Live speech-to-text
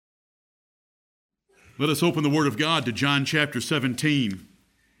Let us open the Word of God to John chapter 17.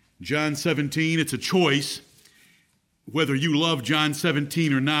 John 17, it's a choice whether you love John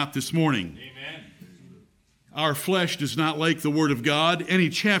 17 or not this morning. Amen. Our flesh does not like the Word of God, any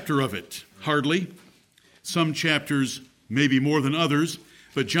chapter of it, hardly. Some chapters maybe more than others,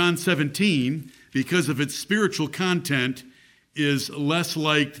 but John 17, because of its spiritual content, is less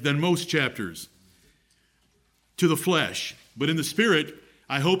liked than most chapters to the flesh. But in the spirit,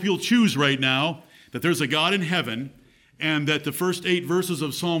 I hope you'll choose right now that there's a God in heaven, and that the first 8 verses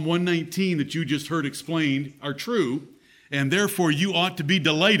of Psalm 119 that you just heard explained are true, and therefore you ought to be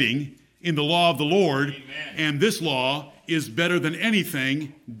delighting in the law of the Lord. Amen. And this law is better than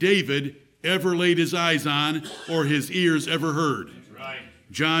anything David ever laid his eyes on or his ears ever heard. That's right.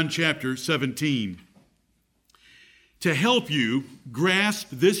 John chapter 17. To help you grasp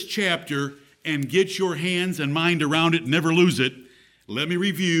this chapter and get your hands and mind around it and never lose it, let me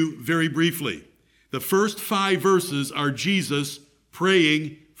review very briefly. The first 5 verses are Jesus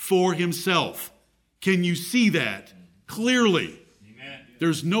praying for himself. Can you see that clearly? Amen.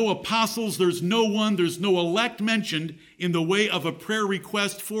 There's no apostles, there's no elect mentioned in the way of a prayer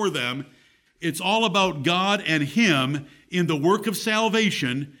request for them. It's all about God and him in the work of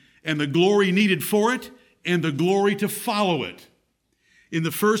salvation and the glory needed for it and the glory to follow it. In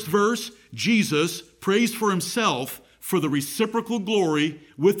the first verse, Jesus prays for himself for the reciprocal glory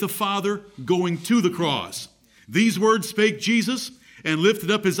with the Father going to the cross. These words spake Jesus and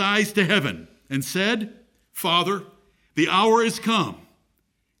lifted up his eyes to heaven and said, Father, the hour is come.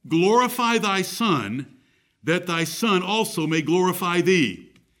 Glorify thy Son, that thy Son also may glorify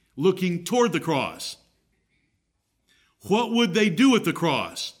thee. Looking toward the cross. What would they do at the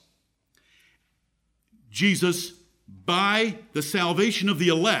cross? Jesus, by the salvation of the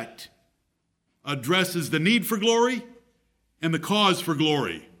elect, addresses the need for glory and the cause for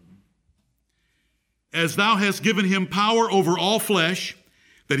glory. As thou hast given him power over all flesh,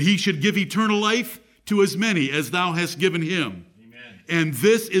 that he should give eternal life to as many as thou hast given him. Amen. And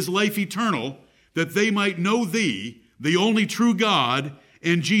this is life eternal, that they might know thee, the only true God,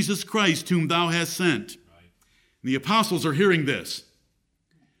 and Jesus Christ, whom thou hast sent. Right. The apostles are hearing this.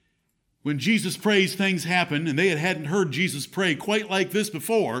 When Jesus prays, things happen, and they hadn't heard Jesus pray quite like this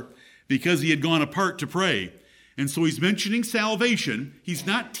before because he had gone apart to pray. And so he's mentioning salvation. He's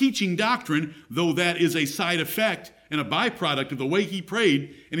not teaching doctrine, though that is a side effect and a byproduct of the way he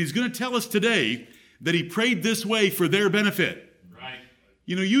prayed. And he's going to tell us today that he prayed this way for their benefit. Right.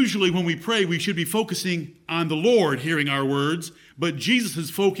 You know, usually when we pray, we should be focusing on the Lord hearing our words, but Jesus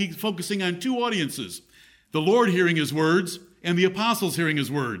is focusing on 2 audiences, the Lord hearing his words and the apostles hearing his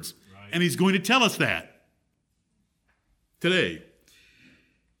words. Right. And he's going to tell us that today.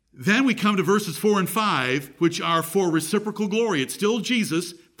 Then we come to verses 4 and 5, which are for reciprocal glory. It's still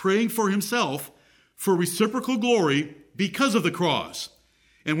Jesus praying for himself for reciprocal glory because of the cross.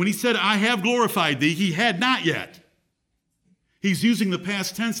 And when he said, I have glorified thee, he had not yet. He's using the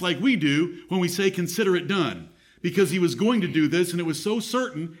past tense like we do when we say consider it done, because he was going to do this, and it was so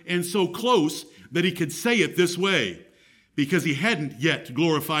certain and so close that he could say it this way, because he hadn't yet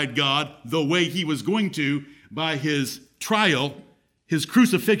glorified God the way he was going to by his trial, his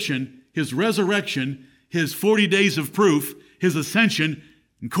crucifixion, his resurrection, his 40 days of proof, his ascension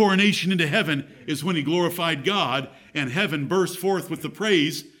and coronation into heaven is when he glorified God, and heaven burst forth with the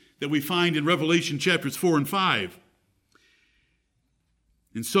praise that we find in Revelation chapters 4 and 5.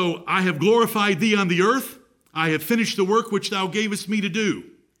 And so, I have glorified thee on the earth. I have finished the work which thou gavest me to do.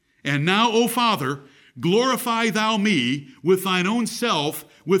 And now, O Father, glorify thou me with thine own self,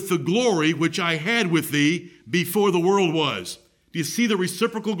 with the glory which I had with thee before the world was. Do you see the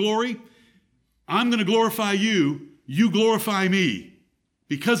reciprocal glory? I'm going to glorify you, you glorify me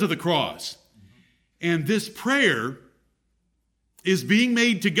because of the cross. And this prayer is being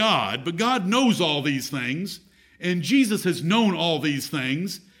made to God, but God knows all these things, and Jesus has known all these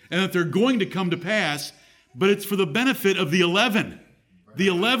things, and that they're going to come to pass, but it's for the benefit of the 11. The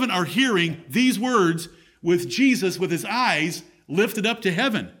 11 are hearing these words with Jesus with his eyes lifted up to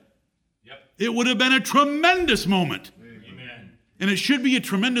heaven. Yep. It would have been a tremendous moment. Amen. And it should be a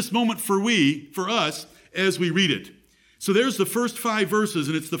tremendous moment for us, as we read it. So there's the first 5 verses,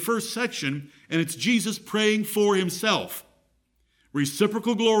 and it's the first section, and it's Jesus praying for himself.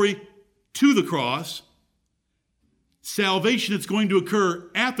 Reciprocal glory to the cross. Salvation that's going to occur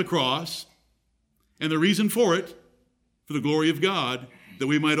at the cross. And the reason for it, for the glory of God, that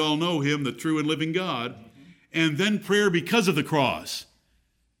we might all know him, the true and living God. And then prayer because of the cross.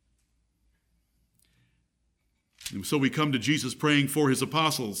 And so we come to Jesus praying for his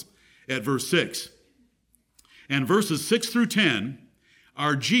apostles at verse 6. And verses 6 through 10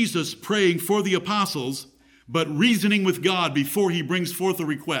 are Jesus praying for the apostles, but reasoning with God before he brings forth a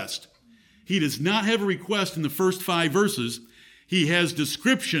request. He does not have a request in the first 5 verses. He has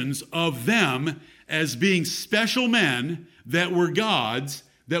descriptions of them as being special men that were God's,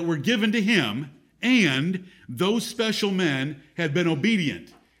 that were given to him, and those special men had been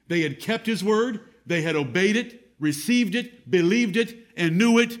obedient. They had kept his word, they had obeyed it, received it, believed it, and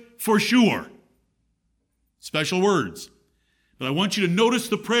knew it for sure. Special words. But I want you to notice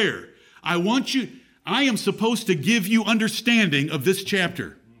the prayer. I am supposed to give you understanding of this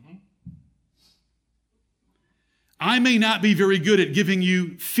chapter. I may not be very good at giving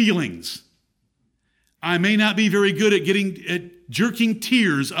you feelings. I may not be very good at jerking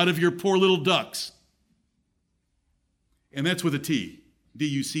tears out of your poor little ducks. And that's with a T,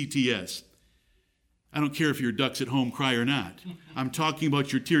 D-U-C-T-S. I don't care if your ducks at home cry or not. I'm talking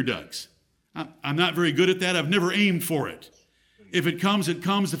about your tear ducts. I'm not very good at that. I've never aimed for it. If it comes, it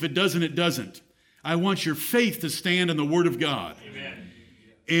comes. If it doesn't, it doesn't. I want your faith to stand in the Word of God. Amen.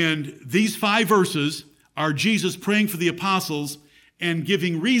 And these 5 verses are Jesus praying for the apostles and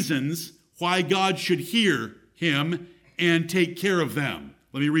giving reasons why God should hear him and take care of them.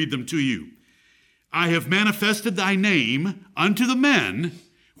 Let me read them to you. I have manifested thy name unto the men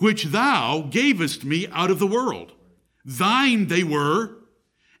which thou gavest me out of the world. Thine they were,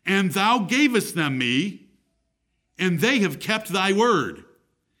 and thou gavest them me, and they have kept thy word.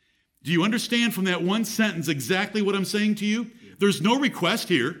 Do you understand from that one sentence exactly what I'm saying to you? There's no request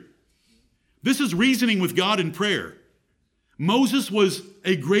here. This is reasoning with God in prayer. Moses was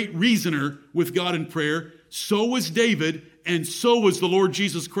a great reasoner with God in prayer. So was David, and so was the Lord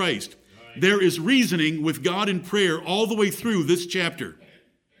Jesus Christ. There is reasoning with God in prayer all the way through this chapter.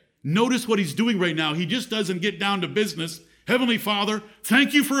 Notice what he's doing right now. He just doesn't get down to business. Heavenly Father,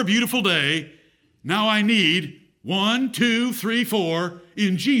 thank you for a beautiful day. Now I need 1, 2, 3, 4.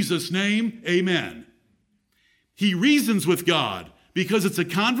 In Jesus' name, amen. He reasons with God because it's a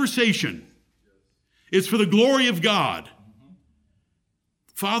conversation. It's for the glory of God.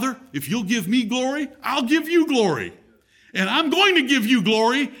 Father, if you'll give me glory, I'll give you glory. And I'm going to give you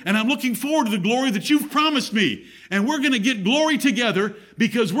glory, and I'm looking forward to the glory that you've promised me. And we're going to get glory together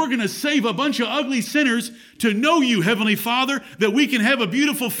because we're going to save a bunch of ugly sinners to know you, Heavenly Father, that we can have a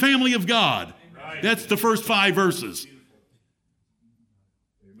beautiful family of God. Right. That's the first 5 verses.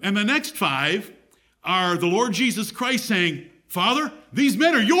 And the next 5 are the Lord Jesus Christ saying, Father, these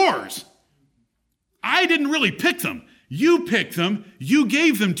men are yours. I didn't really pick them. You picked them. You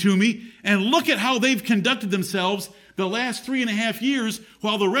gave them to me. And look at how they've conducted themselves the last 3.5 years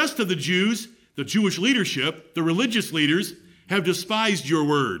while the rest of the Jews, the Jewish leadership, the religious leaders, have despised your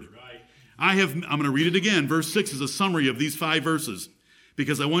word. Right. I'm going to read it again. Verse 6 is a summary of these 5 verses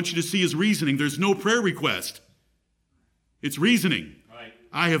because I want you to see his reasoning. There's no prayer request. It's reasoning. Right.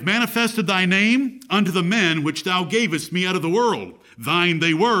 I have manifested thy name unto the men which thou gavest me out of the world. Thine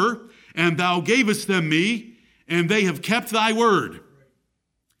they were, and thou gavest them me, and they have kept thy word.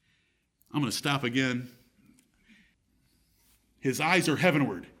 I'm going to stop again. His eyes are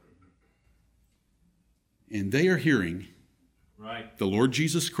heavenward. And they are hearing the Lord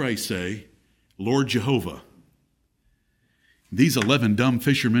Jesus Christ say, Lord Jehovah, these 11 dumb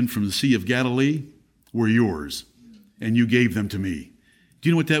fishermen from the Sea of Galilee were yours, and you gave them to me. Do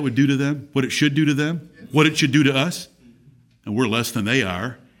you know what that would do to them? What it should do to them? What it should do to us? And we're less than they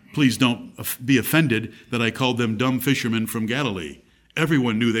are. Please don't be offended that I called them dumb fishermen from Galilee.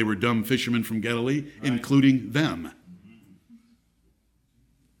 Everyone knew they were dumb fishermen from Galilee, including them.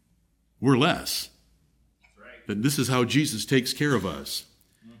 We're less. But this is how Jesus takes care of us.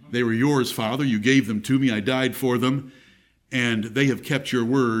 They were yours, Father. You gave them to me. I died for them. And they have kept your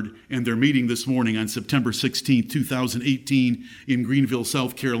word. And they're meeting this morning on September 16, 2018 in Greenville,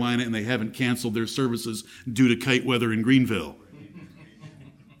 South Carolina. And they haven't canceled their services due to kite weather in Greenville.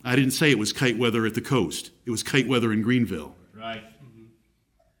 I didn't say it was kite weather at the coast. It was kite weather in Greenville. Right.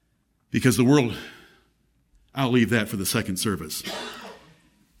 Because the world, I'll leave that for the second service.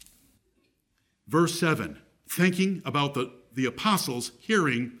 Verse 7, thinking about the apostles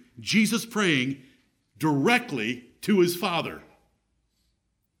hearing Jesus praying directly to his Father.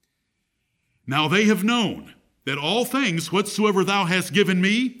 Now they have known that all things whatsoever thou hast given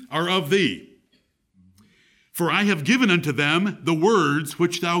me are of thee. For I have given unto them the words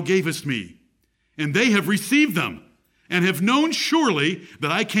which thou gavest me, and they have received them, and have known surely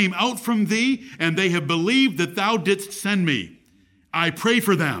that I came out from thee, and they have believed that thou didst send me. I pray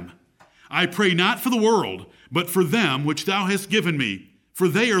for them. I pray not for the world, but for them which thou hast given me, for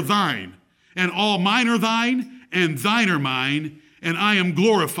they are thine, and all mine are thine, and thine are mine, and I am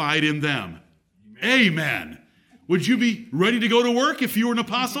glorified in them. Amen. Would you be ready to go to work if you were an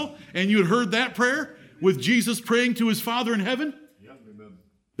apostle and you had heard that prayer with Jesus praying to his Father in heaven? Yeah, amen.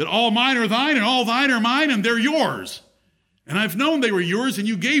 That all mine are thine and all thine are mine and they're yours. And I've known they were yours and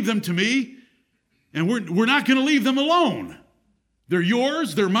you gave them to me and we're not going to leave them alone. They're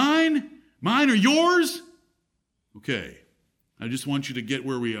yours, they're mine, mine are yours. Okay, I just want you to get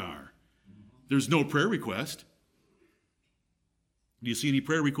where we are. There's no prayer request. Do you see any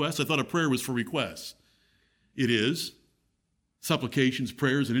prayer requests? I thought a prayer was for requests. It is. Supplications,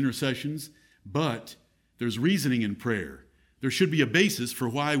 prayers, and intercessions. But there's reasoning in prayer. There should be a basis for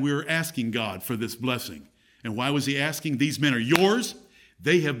why we're asking God for this blessing. And why was he asking? These men are yours.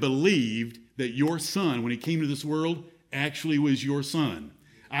 They have believed that your son, when he came to this world, actually was your son.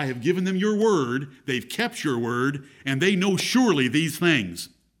 I have given them your word. They've kept your word. And they know surely these things.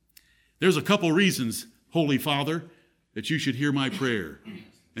 There's a couple reasons, Holy Father, that you should hear my prayer.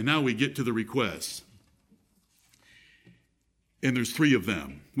 And now we get to the requests. And there's 3 of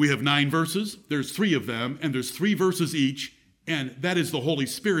them. We have 9 verses. There's 3 of them, and there's 3 verses each. And that is the Holy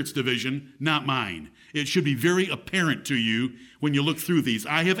Spirit's division, not mine. It should be very apparent to you when you look through these.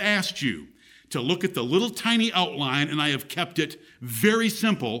 I have asked you to look at the little tiny outline, and I have kept it very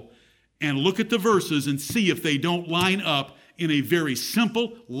simple, and look at the verses and see if they don't line up in a very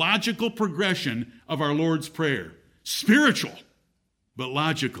simple, logical progression of our Lord's Prayer. Spiritual, but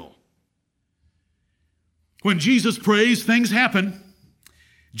logical. When Jesus prays, things happen.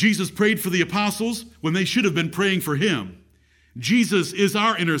 Jesus prayed for the apostles when they should have been praying for him. Jesus is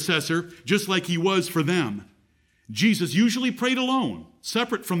our intercessor, just like he was for them. Jesus usually prayed alone,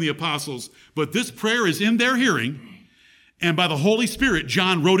 separate from the apostles, but this prayer is in their hearing, and by the Holy Spirit,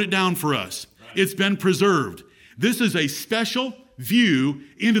 John wrote it down for us. It's been preserved. This is a special view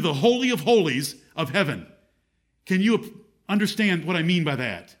into the Holy of Holies of heaven. Can you understand what I mean by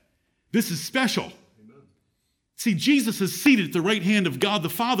that? This is special. See, Jesus is seated at the right hand of God the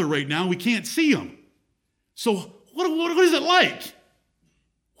Father right now. We can't see him. So what is it like?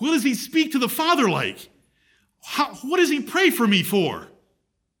 What does he speak to the Father like? What does he pray for me for?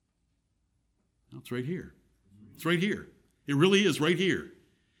 Well, it's right here. It's right here. It really is right here.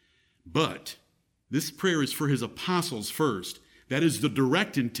 But this prayer is for his apostles first. That is the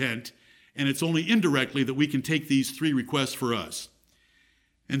direct intent, and it's only indirectly that we can take these 3 requests for us.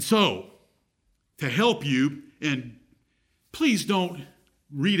 And so, to help you, and please don't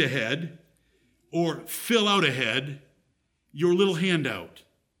read ahead or fill out ahead your little handout,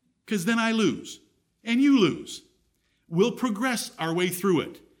 because then I lose and you lose. We'll progress our way through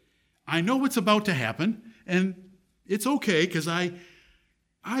it. I know what's about to happen, and it's okay because I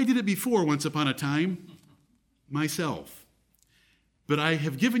did it before once upon a time myself. But I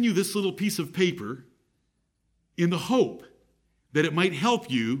have given you this little piece of paper in the hope that it might help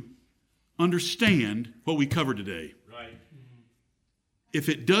you understand what we covered today. Right. If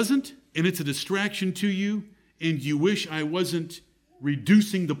it doesn't, and it's a distraction to you, and you wish I wasn't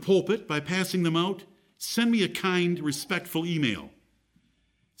reducing the pulpit by passing them out, send me a kind, respectful email.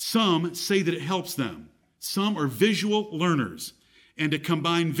 Some say that it helps them. Some are visual learners, and to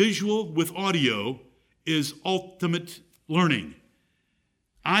combine visual with audio is ultimate learning.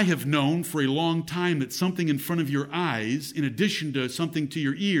 I have known for a long time that something in front of your eyes, in addition to something to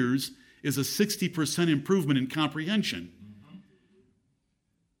your ears, is a 60% improvement in comprehension.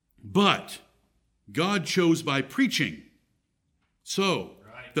 But God chose by preaching. So,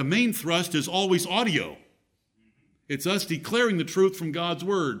 the main thrust is always audio. It's us declaring the truth from God's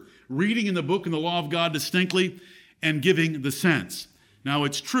word, reading in the book and the law of God distinctly, and giving the sense. Now,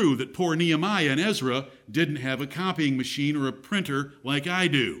 it's true that poor Nehemiah and Ezra didn't have a copying machine or a printer like I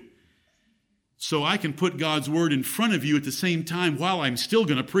do. So I can put God's word in front of you at the same time while I'm still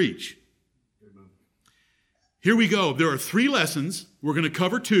going to preach. Here we go. There are 3 lessons. We're going to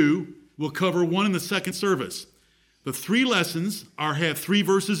cover 2. We'll cover 1 in the second service. The 3 lessons have 3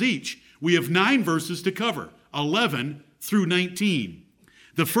 verses each. We have 9 verses to cover, 11 through 19.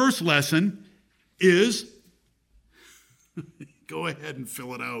 The first lesson is, go ahead and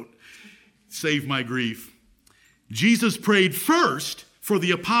fill it out. Save my grief. Jesus prayed first for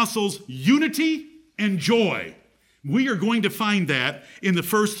the apostles' unity and joy. We are going to find that in the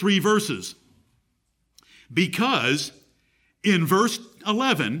first 3 verses. Because in verse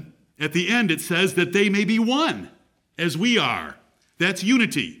 11, at the end, it says that they may be one as we are. That's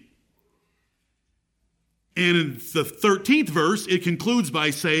unity. And in the 13th verse, it concludes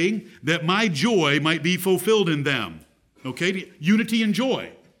by saying that my joy might be fulfilled in them. Okay, unity and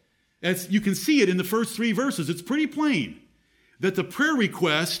joy. As you can see it in the first 3 verses. It's pretty plain that the prayer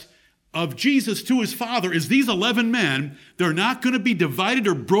request of Jesus to his Father is these 11 men. They're not going to be divided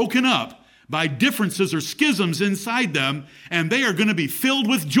or broken up by differences or schisms inside them, and they are going to be filled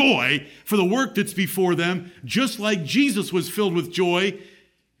with joy for the work that's before them, just like Jesus was filled with joy,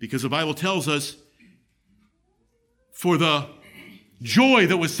 because the Bible tells us, for the joy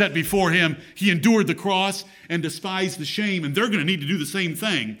that was set before him, he endured the cross and despised the shame, and they're going to need to do the same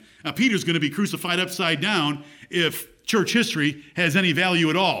thing. Now, Peter's going to be crucified upside down if church history has any value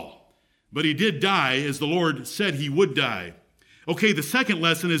at all. But he did die as the Lord said he would die. Okay, the second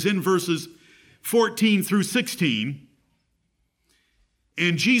lesson is in verses 14 through 16.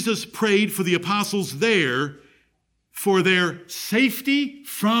 And Jesus prayed for the apostles there for their safety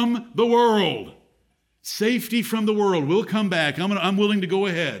from the world. Safety from the world. We'll come back. I'm willing to go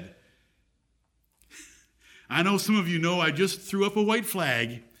ahead. I know some of you know I just threw up a white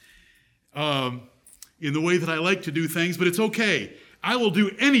flag in the way that I like to do things, but it's okay. I will do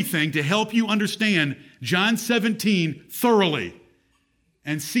anything to help you understand John 17 thoroughly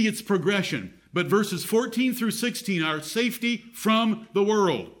and see its progression. But verses 14 through 16 are safety from the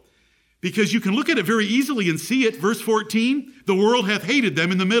world. Because you can look at it very easily and see it. Verse 14, the world hath hated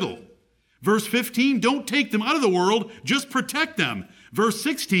them in the middle. Verse 15, don't take them out of the world, just protect them. Verse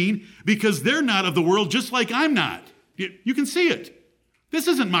 16, because they're not of the world, just like I'm not. You can see it. This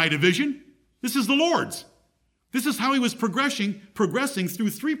isn't my division. This is the Lord's. This is how he was progressing through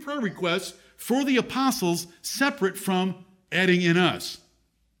 3 prayer requests for the apostles, separate from adding in us.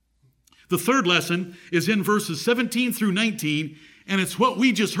 The third lesson is in verses 17 through 19, and it's what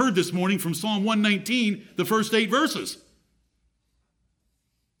we just heard this morning from Psalm 119, the first 8 verses.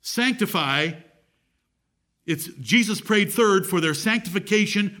 Sanctify. It's Jesus prayed third for their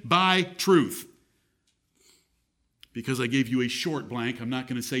sanctification by truth. Because I gave you a short blank, I'm not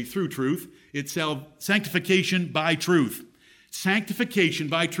going to say through truth. It's sanctification by truth. Sanctification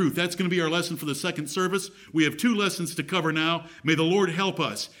by truth. That's going to be our lesson for the second service. We have 2 lessons to cover now. May the Lord help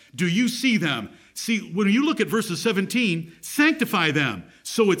us. Do you see them? See, when you look at verses 17, sanctify them.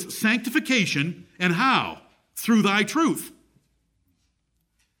 So it's sanctification, and how? Through thy truth.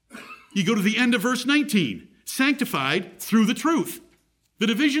 You go to the end of verse 19. Sanctified through the truth. The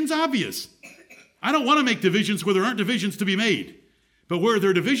division's obvious. I don't want to make divisions where there aren't divisions to be made. But where there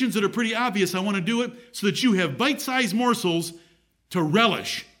are divisions that are pretty obvious, I want to do it so that you have bite-sized morsels to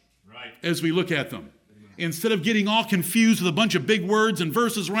relish as we look at them. Instead of getting all confused with a bunch of big words and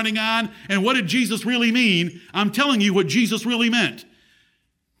verses running on, and what did Jesus really mean? I'm telling you what Jesus really meant.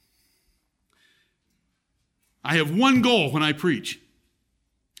 I have one goal when I preach.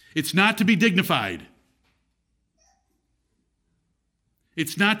 It's not to be dignified.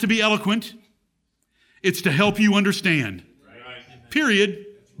 It's not to be eloquent. It's to help you understand. Period.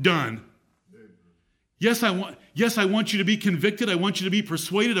 Done. Yes, I want you to be convicted. I want you to be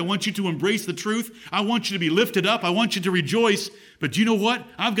persuaded. I want you to embrace the truth. I want you to be lifted up. I want you to rejoice. But you know what?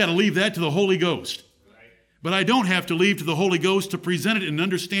 I've got to leave that to the Holy Ghost. But I don't have to leave to the Holy Ghost to present it in an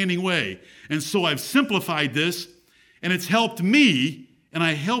understanding way. And so I've simplified this, and it's helped me, and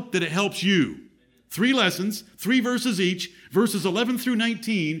I hope that it helps you. 3 lessons, 3 verses each, verses 11 through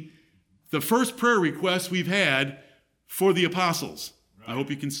 19, the first prayer request we've had for the apostles. I hope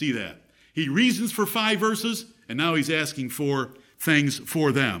you can see that. He reasons for 5 verses, and now he's asking for things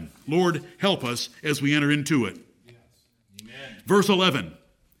for them. Lord, help us as we enter into it. Yes. Amen. Verse 11.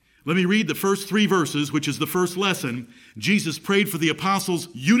 Let me read the first 3 verses, which is the first lesson. Jesus prayed for the apostles'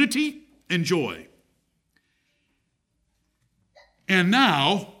 unity and joy. And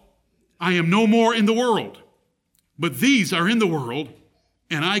now I am no more in the world, but these are in the world,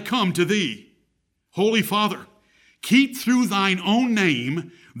 and I come to thee. Holy Father, keep through thine own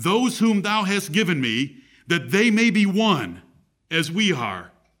name those whom thou hast given me, that they may be one, as we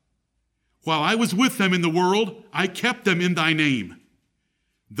are. While I was with them in the world, I kept them in thy name.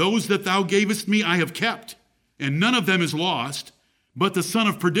 Those that thou gavest me I have kept, and none of them is lost, but the son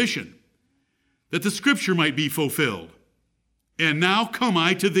of perdition, that the scripture might be fulfilled. And now come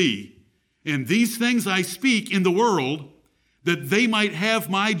I to thee, and these things I speak in the world, that they might have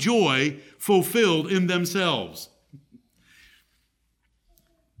my joy fulfilled in themselves.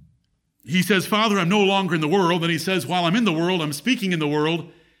 He says, Father, I'm no longer in the world. And he says, while I'm in the world, I'm speaking in the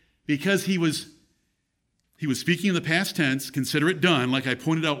world, because he was speaking in the past tense. Consider it done. Like I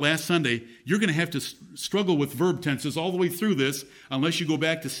pointed out last Sunday, you're going to have to struggle with verb tenses all the way through this unless you go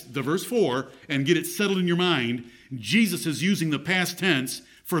back to the verse 4 and get it settled in your mind. Jesus is using the past tense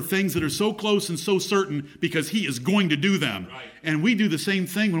for things that are so close and so certain because he is going to do them. Right. And we do the same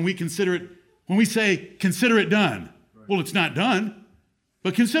thing when we consider it, when we say, consider it done. Right. Well, it's not done,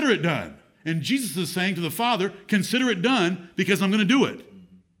 but consider it done. And Jesus is saying to the Father, consider it done because I'm going to do it.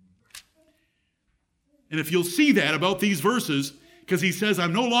 And if you'll see that about these verses, because he says,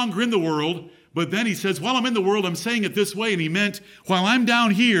 I'm no longer in the world, but then he says, while I'm in the world, I'm saying it this way, and he meant, while I'm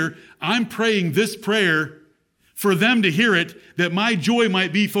down here, I'm praying this prayer for them to hear it, that my joy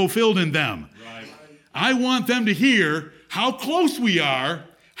might be fulfilled in them. Right. I want them to hear how close we are,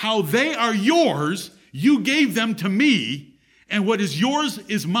 how they are yours, you gave them to me, and what is yours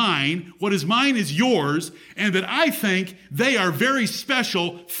is mine, what is mine is yours, and that I think they are very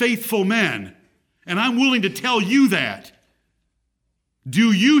special, faithful men. And I'm willing to tell you that.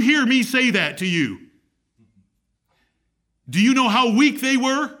 Do you hear me say that to you? Do you know how weak they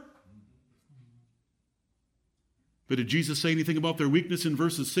were? But did Jesus say anything about their weakness in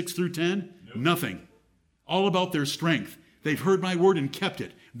verses 6 through 10? Nope. Nothing. All about their strength. They've heard my word and kept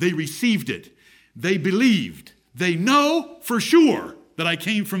it. They received it. They believed. They know for sure that I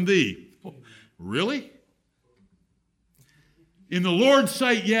came from thee. Oh, really? In the Lord's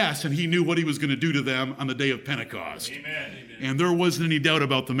sight, yes, and he knew what he was going to do to them on the day of Pentecost. Amen. And there wasn't any doubt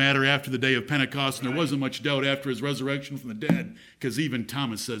about the matter after the day of Pentecost, and there wasn't much doubt after his resurrection from the dead, because even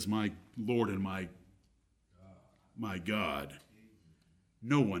Thomas says, my Lord and my God.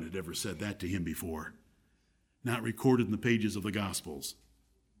 No one had ever said that to him before. Not recorded in the pages of the Gospels.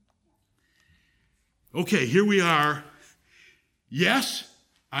 Okay, here we are. Yes,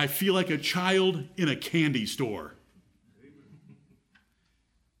 I feel like a child in a candy store.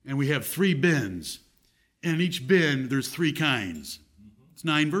 And we have 3 bins. And in each bin, there's 3 kinds. It's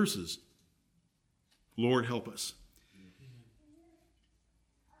 9 verses. Lord, help us.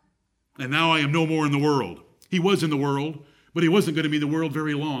 And now I am no more in the world. He was in the world, but he wasn't going to be in the world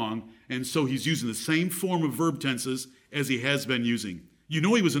very long. And so he's using the same form of verb tenses as he has been using. You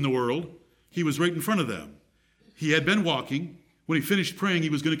know he was in the world. He was right in front of them. He had been walking. When he finished praying, he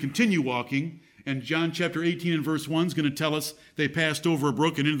was going to continue walking. And John chapter 18 and verse 1 is going to tell us they passed over a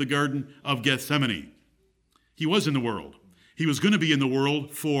brook and into the Garden of Gethsemane. He was in the world. He was going to be in the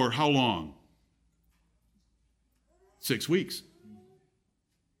world for how long? 6 weeks.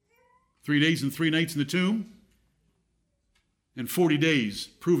 3 days and 3 nights in the tomb. And 40 days,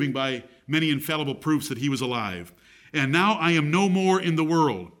 proving by many infallible proofs that he was alive. And now I am no more in the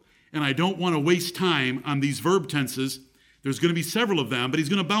world. And I don't want to waste time on these verb tenses. There's going to be several of them, but he's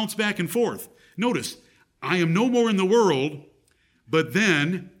going to bounce back and forth. Notice, I am no more in the world, but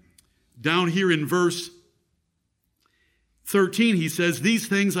then down here in verse 13, he says, these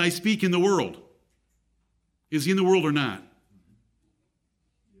things I speak in the world. Is he in the world or not?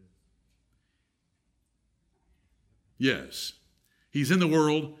 Yes. He's in the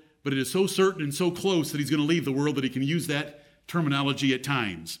world, but it is so certain and so close that he's going to leave the world that he can use that terminology at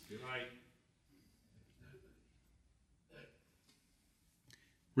times. Right.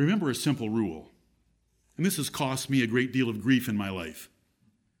 Remember a simple rule. And this has cost me a great deal of grief in my life.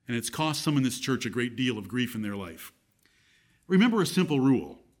 And it's cost some in this church a great deal of grief in their life. Remember a simple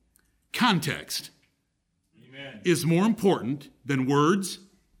rule. Context is more important than words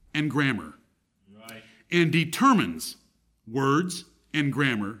and grammar. Right. And determines words and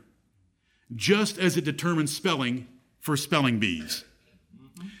grammar just as it determines spelling for spelling bees.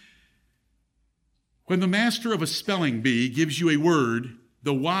 Mm-hmm. When the master of a spelling bee gives you a word,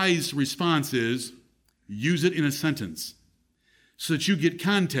 the wise response is, use it in a sentence so that you get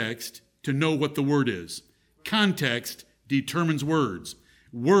context to know what the word is. Context determines words.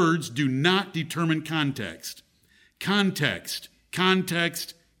 Words do not determine context. Context,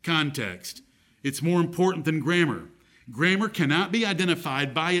 context, context. It's more important than grammar. Grammar cannot be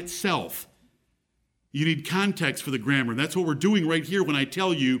identified by itself. You need context for the grammar. That's what we're doing right here when I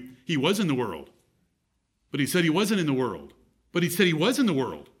tell you he was in the world. But he said he wasn't in the world. But he said he was in the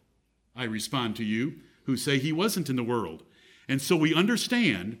world. I respond to you who say he wasn't in the world. And so we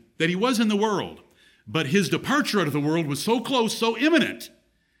understand that he was in the world. But his departure out of the world was so close, so imminent,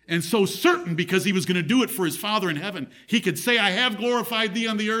 and so certain because he was going to do it for his Father in heaven. He could say, I have glorified thee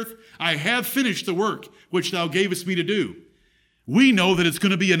on the earth. I have finished the work which thou gavest me to do. We know that it's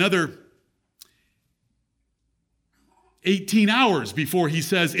going to be another 18 hours before he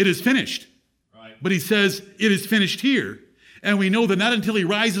says it is finished. Right. But he says it is finished here. And we know that not until he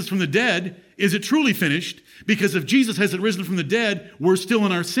rises from the dead is it truly finished, because if Jesus hasn't risen from the dead, we're still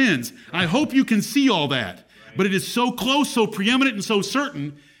in our sins. I hope you can see all that. Right. But it is so close, so preeminent, and so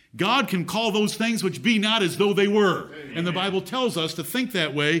certain, God can call those things which be not as though they were. Amen. And the Bible tells us to think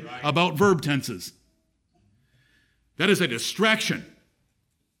that way about verb tenses. That is a distraction.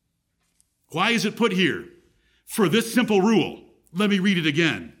 Why is it put here? For this simple rule. Let me read it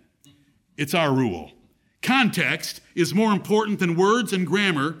again. It's our rule. Context is more important than words and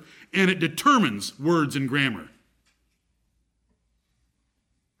grammar, and it determines words and grammar.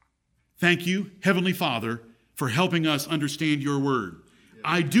 Thank you, Heavenly Father, for helping us understand your word.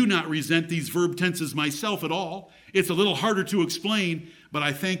 I do not resent these verb tenses myself at all. It's a little harder to explain, but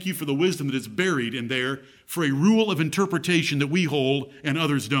I thank you for the wisdom that is buried in there for a rule of interpretation that we hold and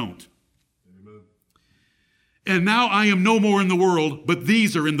others don't. Amen. And now I am no more in the world, but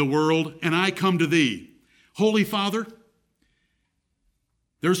these are in the world, and I come to thee. Holy Father,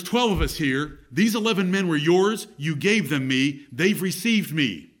 there's 12 of us here. These 11 men were yours. You gave them me. They've received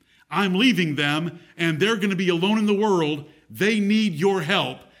me. I'm leaving them, and they're going to be alone in the world. They need your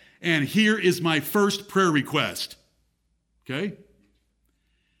help. And here is my first prayer request. Okay?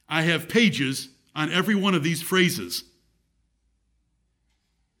 I have pages on every one of these phrases.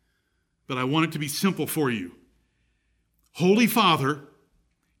 But I want it to be simple for you. Holy Father,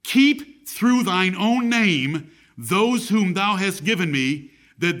 keep through thine own name those whom thou hast given me,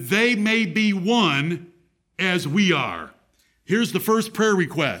 that they may be one as we are. Here's the first prayer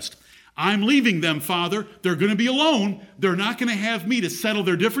request. I'm leaving them, Father. They're going to be alone. They're not going to have me to settle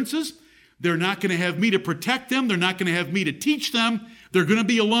their differences. They're not going to have me to protect them. They're not going to have me to teach them. They're going to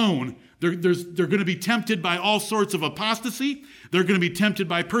be alone. They're going to be tempted by all sorts of apostasy. They're going to be tempted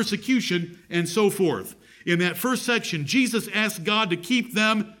by persecution and so forth. In that first section, Jesus asked God to keep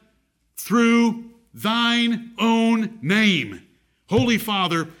them through thine own name. Holy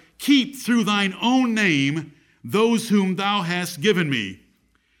Father, keep through thine own name those whom thou hast given me.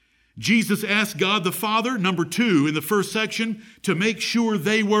 Jesus asked God the Father, number 2, in the first section, to make sure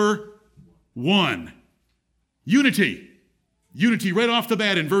they were one. Unity. Unity right off the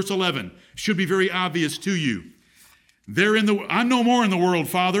bat in verse 11 should be very obvious to you. I'm no more in the world,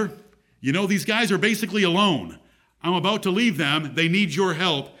 Father. You know, these guys are basically alone. I'm about to leave them. They need your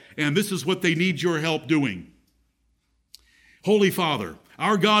help, and this is what they need your help doing. Holy Father,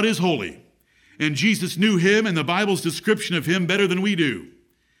 our God is holy, and Jesus knew him and the Bible's description of him better than we do.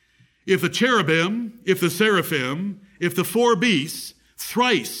 If the cherubim, if the seraphim, if the 4 beasts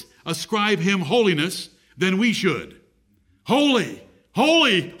thrice ascribe him holiness, then we should. Holy,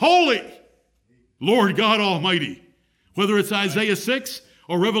 holy, holy, Lord God Almighty. Whether it's Isaiah 6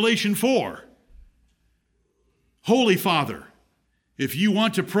 or Revelation 4. Holy Father, if you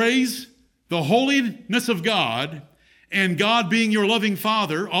want to praise the holiness of God and God being your loving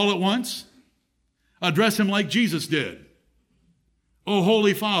Father all at once, address him like Jesus did. Oh,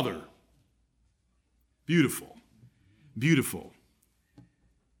 Holy Father. Beautiful, beautiful.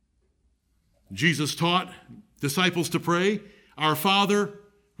 Jesus taught disciples to pray, Our Father,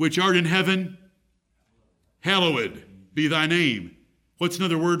 which art in heaven, hallowed be thy name. What's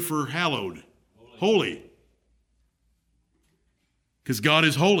another word for hallowed? Holy. Because God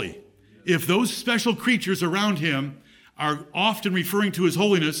is holy. If those special creatures around him are often referring to his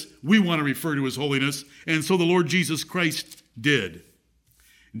holiness, we want to refer to his holiness, and so the Lord Jesus Christ did.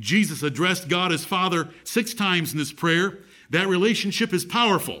 Jesus addressed God as Father 6 times in this prayer. That relationship is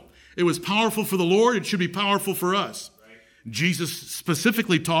powerful. It was powerful for the Lord. It should be powerful for us. Right. Jesus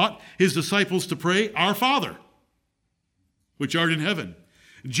specifically taught his disciples to pray, Our Father, which art in heaven.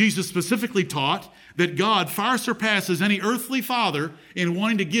 Jesus specifically taught that God far surpasses any earthly father in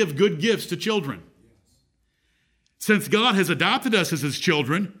wanting to give good gifts to children. Since God has adopted us as his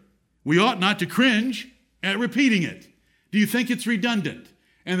children, we ought not to cringe at repeating it. Do you think it's redundant?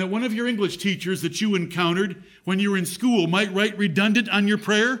 And that one of your English teachers that you encountered when you were in school might write redundant on your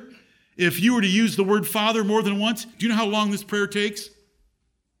prayer? If you were to use the word Father more than once, do you know how long this prayer takes?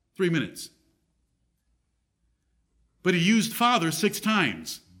 3 minutes. But he used Father 6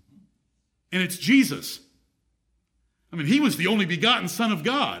 times. And it's Jesus. I mean, he was the only begotten Son of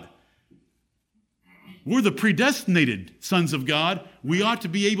God. We're the predestinated sons of God. We ought to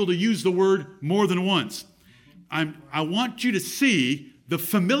be able to use the word more than once. I want you to see the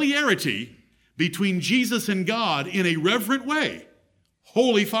familiarity between Jesus and God in a reverent way.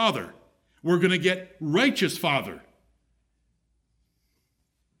 Holy Father. We're going to get righteous Father.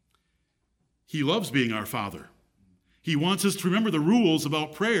 He loves being our Father. He wants us to remember the rules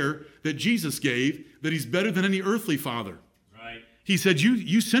about prayer that Jesus gave, that he's better than any earthly father. Right. He said,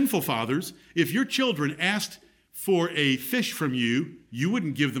 you sinful fathers, if your children asked for a fish from you, you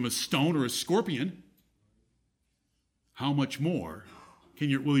wouldn't give them a stone or a scorpion. How much more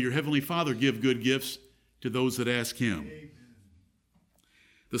will your heavenly Father give good gifts to those that ask him? Amen.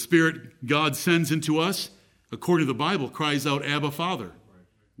 The Spirit God sends into us, according to the Bible, cries out, Abba, Father.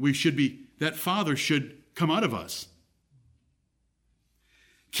 That Father should come out of us.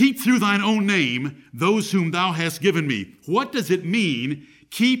 Keep through thine own name those whom thou hast given me. What does it mean,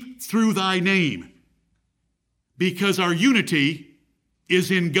 keep through thy name? Because our unity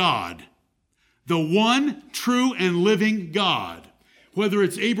is in God, the one true and living God. whether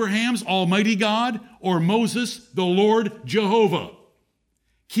it's Abraham's Almighty God or Moses, the Lord Jehovah.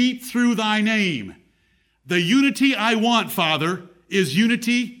 Keep through thy name. The unity I want, Father, is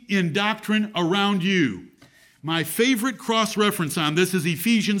unity in doctrine around you. My favorite cross-reference on this is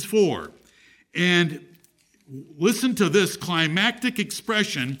Ephesians 4. And listen to this climactic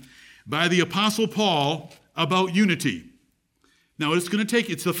expression by the Apostle Paul about unity. Now, it's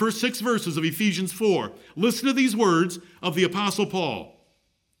the first 6 verses of Ephesians 4. Listen to these words of the Apostle Paul.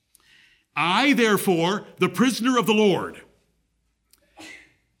 I, therefore, the prisoner of the Lord,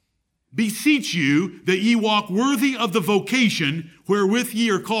 beseech you that ye walk worthy of the vocation wherewith ye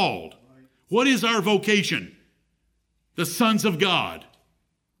are called. What is our vocation? The sons of God.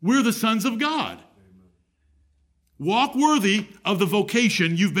 We're the sons of God. Walk worthy of the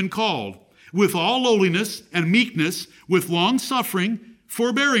vocation you've been called, with all lowliness and meekness, with long suffering,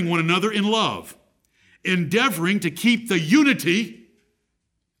 forbearing one another in love, endeavoring to keep the unity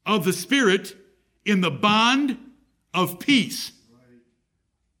of the Spirit in the bond of peace.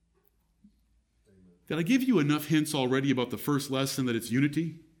 Did I give you enough hints already about the first lesson that it's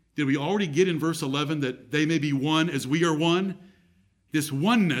unity? Did we already get in verse 11 that they may be one as we are one? This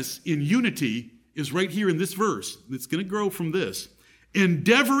oneness in unity is right here in this verse. It's going to grow from this.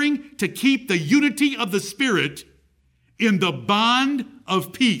 Endeavoring to keep the unity of the Spirit in the bond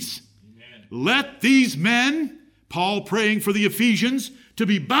of peace. Amen. Let these men, Paul praying for the Ephesians, to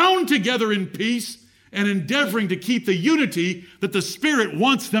be bound together in peace and endeavoring to keep the unity that the Spirit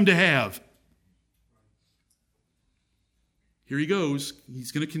wants them to have. Here he goes.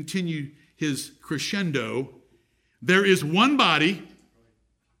 He's going to continue his crescendo. There is one body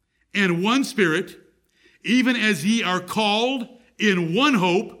and one Spirit, even as ye are called in one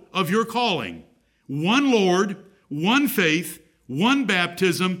hope of your calling. One Lord, one faith, one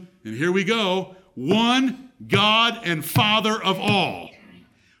baptism, and here we go, one God and Father of all,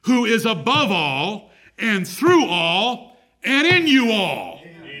 who is above all and through all and in you all.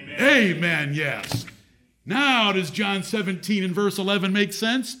 Amen. Amen, yes. Now does John 17 and verse 11 make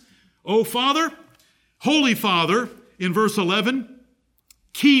sense? O Father, Holy Father, in verse 11,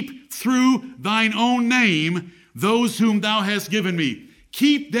 keep through thine own name those whom thou hast given me.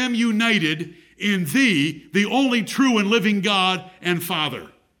 Keep them united in thee, the only true and living God and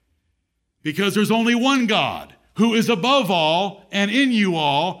Father. Because there's only one God who is above all and in you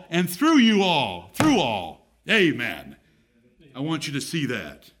all and through you all, through all. Amen. I want you to see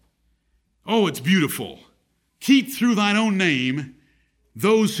that. Oh, it's beautiful. Keep through thine own name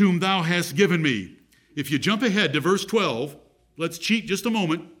those whom thou hast given me. If you jump ahead to verse 12, let's cheat just a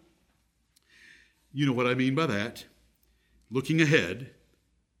moment. You know what I mean by that. Looking ahead.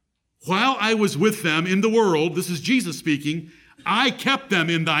 While I was with them in the world, this is Jesus speaking, I kept them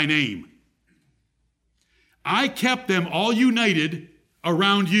in thy name. I kept them all united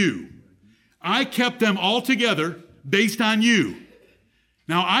around you. I kept them all together based on you.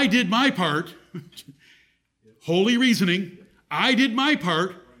 Now, I did my part. Holy reasoning. I did my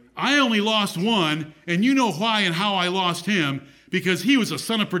part. I only lost one, and you know why and how I lost him, because he was a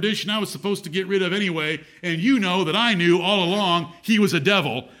son of perdition I was supposed to get rid of anyway, and you know that I knew all along he was a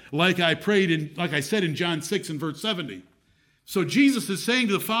devil, like I said in John 6 and verse 70. So Jesus is saying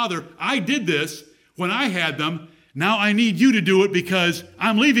to the Father, I did this when I had them. Now I need you to do it because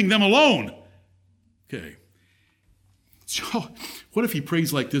I'm leaving them alone. Okay. So what if he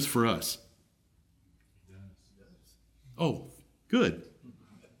prays like this for us? Oh, good.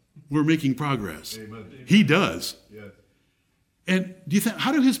 We're making progress. Amen. He does. Yes. And do you think,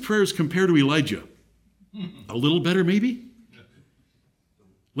 how do his prayers compare to Elijah? A little better, maybe?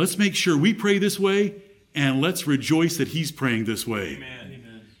 Let's make sure we pray this way, and let's rejoice that he's praying this way.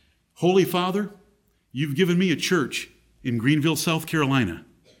 Amen. Holy Father, you've given me a church in Greenville, South Carolina.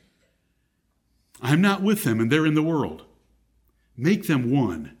 I'm not with them, and they're in the world. Make them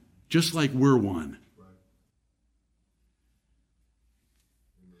one, just like we're one.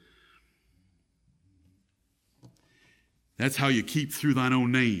 That's how you keep through thine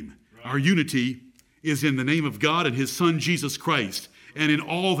own name. Right. Our unity is in the name of God and his Son, Jesus Christ, and in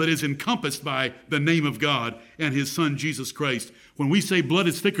all that is encompassed by the name of God and his Son, Jesus Christ. When we say blood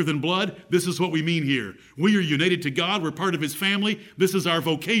is thicker than blood, this is what we mean here. We are united to God. We're part of his family. This is our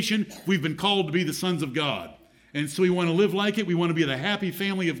vocation. We've been called to be the sons of God. And so we want to live like it. We want to be the happy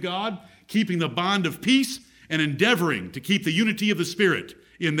family of God, keeping the bond of peace and endeavoring to keep the unity of the Spirit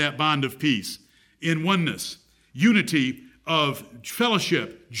in that bond of peace, in oneness, unity of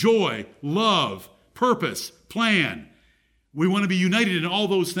fellowship, joy, love, purpose, plan. We want to be united in all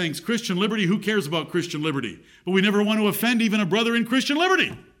those things. Christian liberty, who cares about Christian liberty? But we never want to offend even a brother in Christian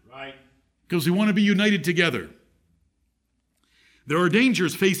liberty. Right. Because we want to be united together. There are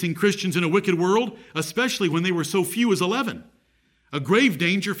dangers facing Christians in a wicked world, especially when they were so few as 11. A grave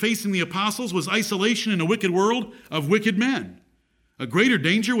danger facing the apostles was isolation in a wicked world of wicked men. A greater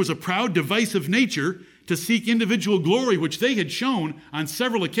danger was a proud, divisive nature to seek individual glory, which they had shown on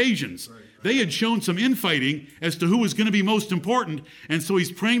several occasions. They had shown some infighting as to who was going to be most important, and so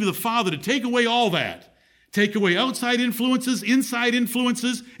he's praying to the Father to take away all that. Take away outside influences, inside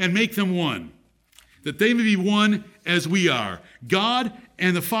influences, and make them one. That they may be one as we are. God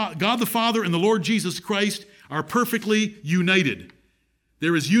the Father and the Lord Jesus Christ are perfectly united.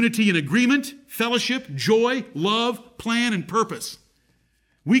 There is unity in agreement, fellowship, joy, love, plan, and purpose.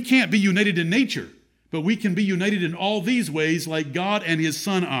 We can't be united in nature, but we can be united in all these ways like God and his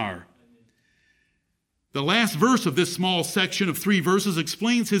Son are. The last verse of this small section of 3 verses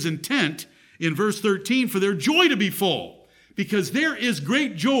explains his intent in verse 13 for their joy to be full, because there is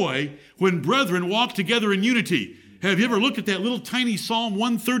great joy when brethren walk together in unity. Have you ever looked at that little tiny Psalm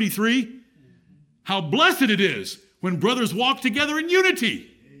 133? How blessed it is when brothers walk together in unity.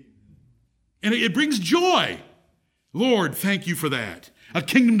 And it brings joy. Lord, thank you for that. A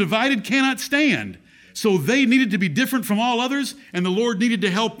kingdom divided cannot stand. So they needed to be different from all others, and the Lord needed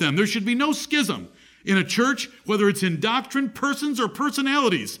to help them. There should be no schism in a church, whether it's in doctrine, persons, or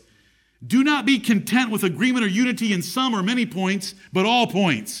personalities. Do not be content with agreement or unity in some or many points, but all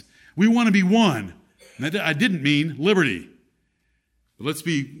points. We want to be one. And I didn't mean liberty. But let's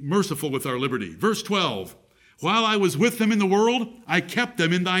be merciful with our liberty. Verse 12. While I was with them in the world, I kept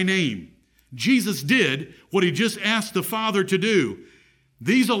them in thy name. Jesus did what he just asked the Father to do.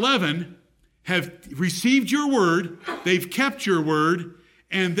 These 11 have received your word, they've kept your word,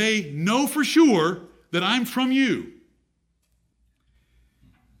 and they know for sure that I'm from you.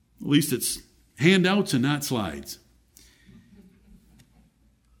 At least it's handouts and not slides.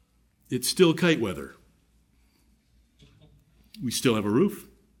 It's still kite weather. We still have a roof.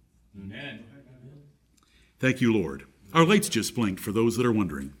 Amen. Thank you, Lord. Our lights just blinked for those that are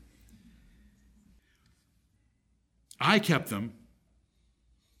wondering. I kept them.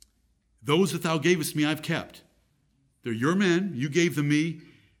 Those that thou gavest me, I've kept. They're your men. You gave them me.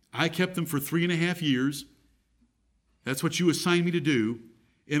 I kept them for 3.5 years. That's what you assigned me to do.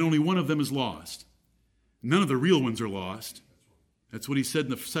 And only one of them is lost. None of the real ones are lost. That's what he said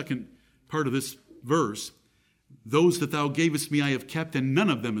in the second part of this verse. Those that thou gavest me, I have kept, and none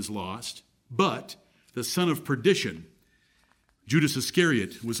of them is lost. But the son of perdition, Judas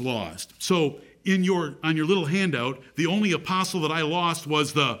Iscariot, was lost. So on your little handout, the only apostle that I lost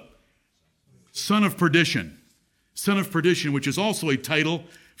was the son of perdition. Son of perdition, which is also a title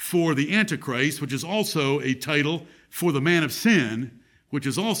for the Antichrist, which is also a title for the man of sin, which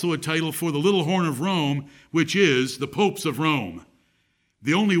is also a title for the little horn of Rome, which is the popes of Rome.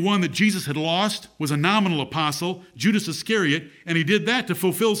 The only one that Jesus had lost was a nominal apostle, Judas Iscariot, and he did that to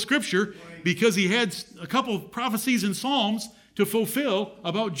fulfill Scripture because he had a couple of prophecies in Psalms to fulfill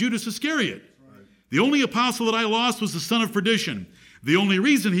about Judas Iscariot. The only apostle that I lost was the son of perdition. The only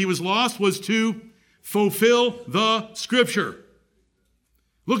reason he was lost was to fulfill the Scripture.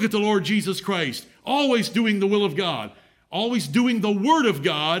 Look at the Lord Jesus Christ, always doing the will of God, always doing the Word of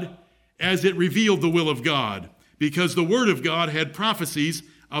God as it revealed the will of God, because the Word of God had prophecies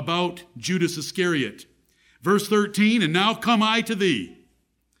about Judas Iscariot. Verse 13, and now come I to thee.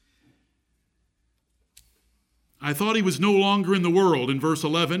 I thought he was no longer in the world in verse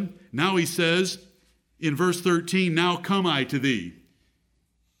 11. Now he says in verse 13, now come I to thee.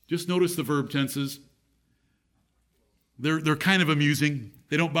 Just notice the verb tenses. They're kind of amusing.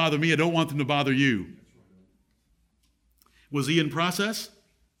 They don't bother me. I don't want them to bother you. Was he in process?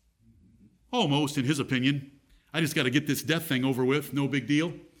 Almost, in his opinion. I just got to get this death thing over with. No big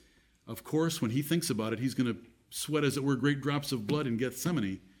deal. Of course, when he thinks about it, he's going to sweat, as it were, great drops of blood in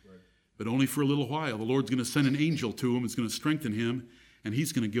Gethsemane. But only for a little while. The Lord's going to send an angel to him. It's going to strengthen him. And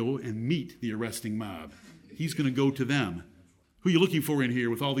he's going to go and meet the arresting mob. He's going to go to them. Who are you looking for in here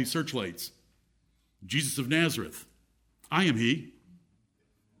with all these searchlights? Jesus of Nazareth. I am he.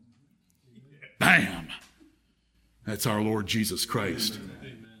 Bam! That's our Lord Jesus Christ.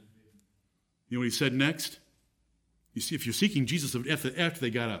 Amen. You know what he said next? You see, if you're seeking Jesus after they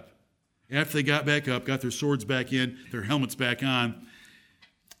got up, after they got back up, got their swords back in, their helmets back on,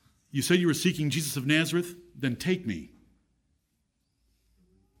 you said you were seeking Jesus of Nazareth? Then take me.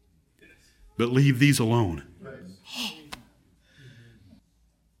 But leave these alone. Oh.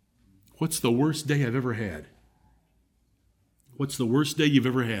 What's the worst day I've ever had? What's the worst day you've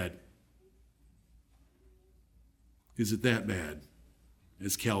ever had? Is it that bad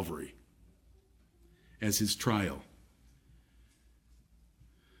as Calvary, as his trial?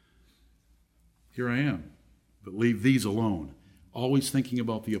 Here I am, but leave these alone. always thinking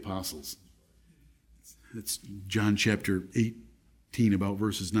about the apostles. That's John chapter 18, about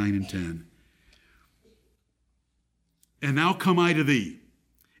verses 9 and 10. And now come I to thee,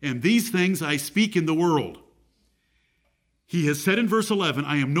 and these things I speak in the world. He has said in verse 11,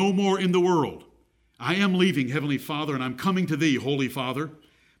 I am no more in the world. I am leaving, Heavenly Father, and I'm coming to thee, Holy Father.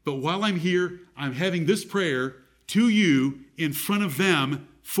 But while I'm here, I'm having this prayer to you in front of them,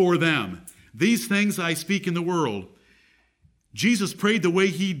 for them. These things I speak in the world. Jesus prayed the way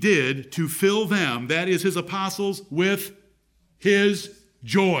he did to fill them, that is his apostles, with his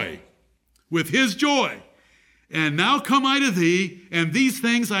joy. With his joy. And now come I to thee, and these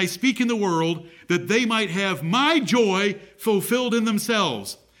things I speak in the world, that they might have my joy fulfilled in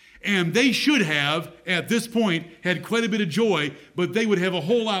themselves. And they should have, at this point, had quite a bit of joy, but they would have a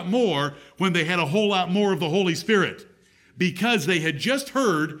whole lot more when they had a whole lot more of the Holy Spirit. Because they had just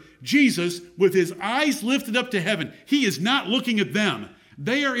heard Jesus with his eyes lifted up to heaven. He is not looking at them.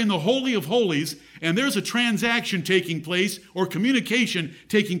 They are in the Holy of Holies, and there's a transaction taking place, or communication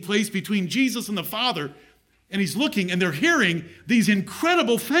taking place between Jesus and the Father. And he's looking, and they're hearing these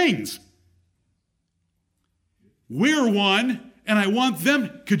incredible things. We're one, and I want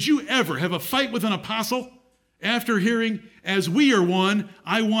them. Could you ever have a fight with an apostle after hearing, as we are one,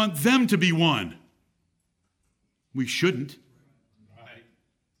 I want them to be one? We shouldn't. Right.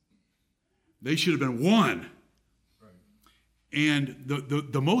 They should have been one. Right. And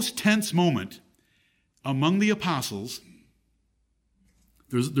the most tense moment among the apostles,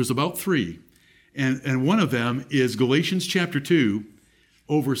 there's about three. And one of them is Galatians chapter 2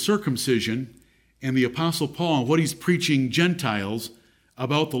 over circumcision and the Apostle Paul and what he's preaching Gentiles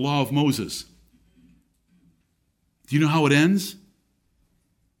about the law of Moses. Do you know how it ends?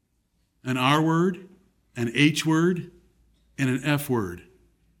 An R word, an H word, and an F word.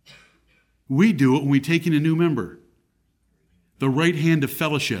 We do it when we take in a new member. The right hand of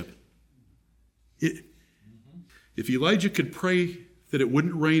fellowship. If Elijah could pray that it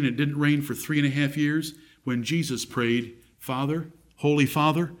wouldn't rain, it didn't rain for 3.5 years, when Jesus prayed, Father, Holy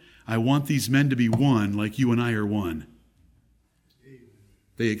Father, I want these men to be one like you and I are one.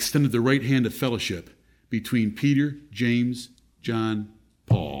 They extended the right hand of fellowship between Peter, James, John,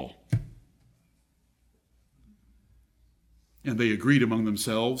 Paul. And they agreed among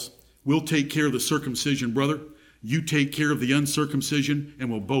themselves, we'll take care of the circumcision, brother. You take care of the uncircumcision, and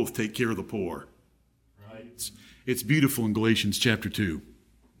we'll both take care of the poor. Right. It's beautiful in Galatians chapter 2.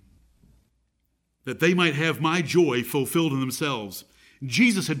 That they might have my joy fulfilled in themselves.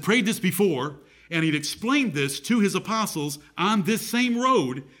 Jesus had prayed this before, and he'd explained this to his apostles on this same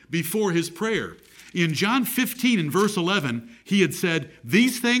road before his prayer. In John 15 and verse 11, he had said,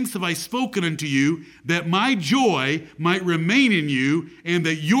 these things have I spoken unto you, that my joy might remain in you, and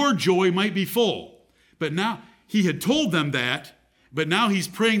that your joy might be full. But now, he had told them that, but now he's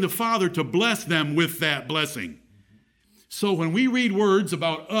praying the Father to bless them with that blessing. So when we read words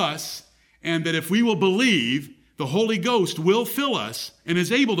about us, and that if we will believe, the Holy Ghost will fill us, and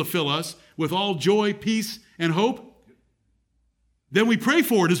is able to fill us with all joy, peace, and hope, then we pray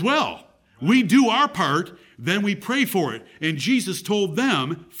for it as well. We do our part, then we pray for it. And Jesus told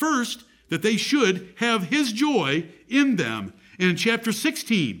them first that they should have his joy in them. And in chapter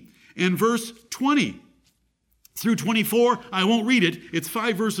 16 and verse 20 through 24, I won't read it. It's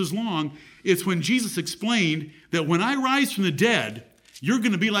 5 verses long. It's when Jesus explained that when I rise from the dead, you're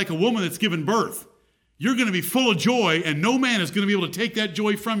going to be like a woman that's given birth. You're going to be full of joy, and no man is going to be able to take that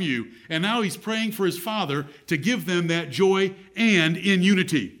joy from you. And now he's praying for his Father to give them that joy and in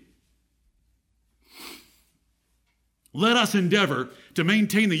unity. Let us endeavor to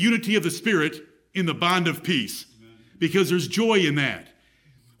maintain the unity of the Spirit in the bond of peace, because there's joy in that.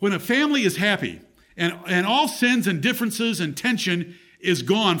 When a family is happy, and all sins and differences and tension is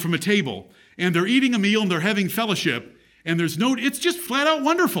gone from a table, and they're eating a meal and they're having fellowship, and it's just flat out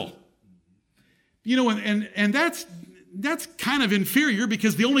wonderful. You know, and that's kind of inferior,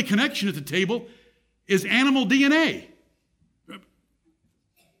 because the only connection at the table is animal DNA.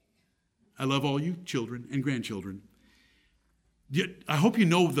 I love all you children and grandchildren. I hope you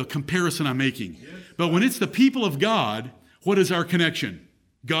know the comparison I'm making. Yes. But when it's the people of God, what is our connection?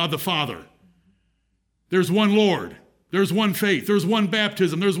 God the Father. There's one Lord. There's one faith. There's one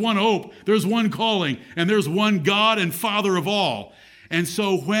baptism. There's one hope. There's one calling. And there's one God and Father of all. And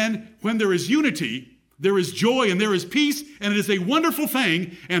so when there is unity, there is joy and there is peace, and it is a wonderful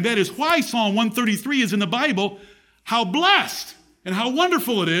thing. And that is why Psalm 133 is in the Bible. How blessed and how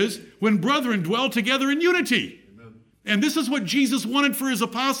wonderful it is when brethren dwell together in unity. And this is what Jesus wanted for his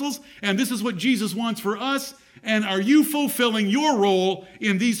apostles, and this is what Jesus wants for us. And are you fulfilling your role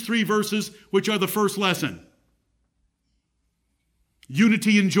in these 3 verses, which are the first lesson?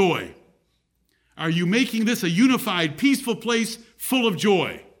 unity and joy. Are you making this a unified, peaceful place full of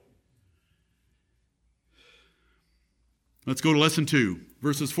joy? Let's go to lesson 2,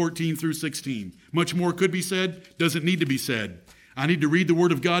 verses 14 through 16. Much more could be said, doesn't need to be said. I need to read the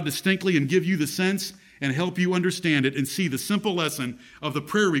Word of God distinctly and give you the sense and help you understand it and see the simple lesson of the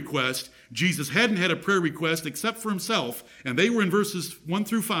prayer request. Jesus hadn't had a prayer request except for himself, and they were in verses 1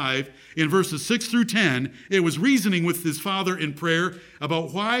 through 5. In verses 6 through 10, it was reasoning with his Father in prayer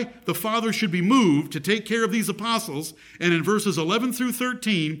about why the Father should be moved to take care of these apostles. And in verses 11 through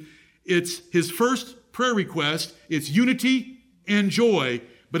 13, it's his first prayer request. It's unity and joy,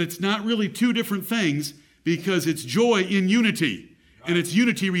 but it's not really two different things because it's joy in unity, and it's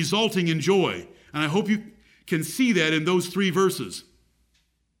unity resulting in joy. And I hope you can see that in those 3 verses.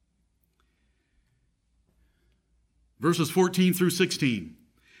 Verses 14 through 16.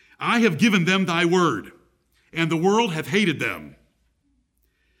 I have given them thy word, and the world hath hated them,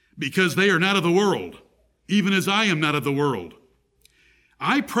 because they are not of the world, even as I am not of the world.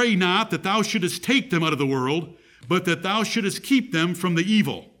 I pray not that thou shouldest take them out of the world, but that thou shouldest keep them from the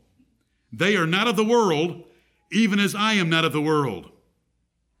evil. They are not of the world, even as I am not of the world.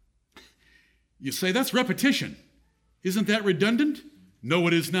 You say, that's repetition. Isn't that redundant? No,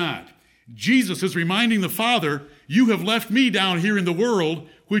 it is not. Jesus is reminding the Father, you have left me down here in the world,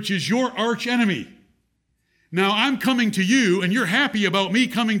 which is your arch enemy. Now I'm coming to you, and you're happy about me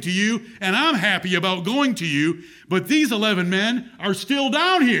coming to you, and I'm happy about going to you, but these 11 men are still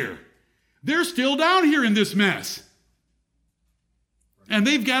down here. They're still down here in this mess. And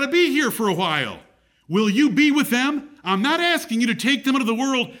they've got to be here for a while. Will you be with them? I'm not asking you to take them out of the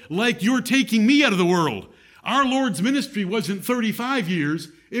world like you're taking me out of the world. Our Lord's ministry wasn't 35 years.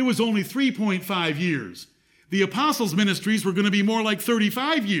 It was only 3.5 years. The apostles' ministries were going to be more like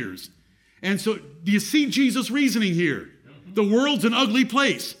 35 years. And so, do you see Jesus' reasoning here? The world's an ugly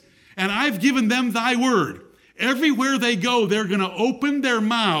place, and I've given them thy word. Everywhere they go, they're going to open their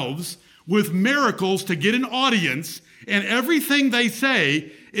mouths with miracles to get an audience, and everything they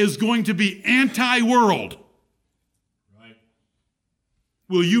say is going to be anti-world. Right.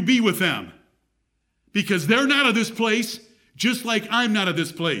 Will you be with them? Because they're not of this place, just like I'm not of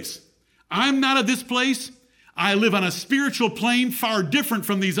this place. I'm not of this place. I live on a spiritual plane far different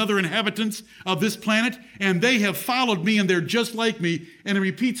from these other inhabitants of this planet, and they have followed me, and they're just like me. And he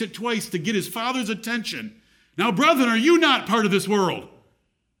repeats it twice to get his Father's attention. Now, brethren, are you not part of this world?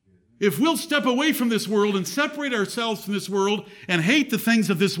 If we'll step away from this world and separate ourselves from this world and hate the things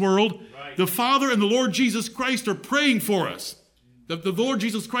of this world, right, the Father and the Lord Jesus Christ are praying for us. The Lord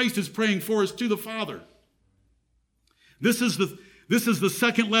Jesus Christ is praying for us to the Father. This is the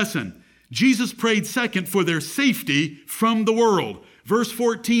second lesson. Jesus prayed second for their safety from the world. Verse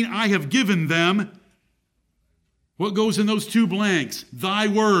 14, I have given them, what goes in those 2 blanks? Thy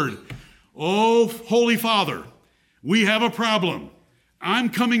word. Oh, Holy Father, we have a problem. I'm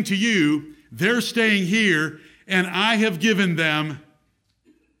coming to you, they're staying here, and I have given them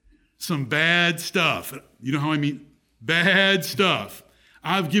some bad stuff. You know how I mean? Bad stuff.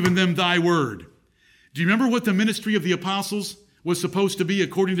 I've given them thy word. Do you remember what the ministry of the apostles was supposed to be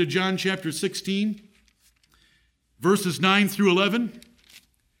according to John chapter 16? Verses 9 through 11.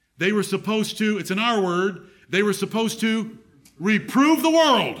 They were supposed to, it's in our word, they were supposed to reprove the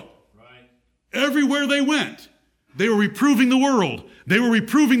world. Right. Everywhere they went, they were reproving the world. They were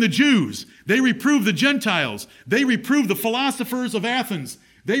reproving the Jews. They reproved the Gentiles. They reproved the philosophers of Athens.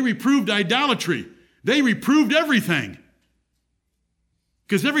 They reproved idolatry. They reproved everything.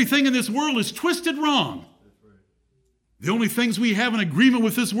 Because everything in this world is twisted wrong. The only things we have in agreement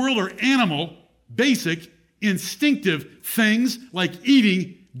with this world are animal, basic, instinctive things like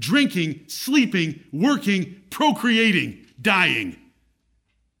eating, drinking, sleeping, working, procreating, dying.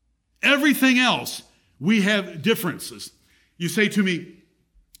 Everything else, we have differences. You say to me,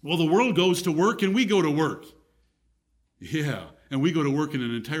 well, the world goes to work and we go to work. Yeah, and we go to work in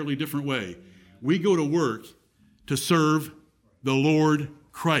an entirely different way. We go to work to serve the Lord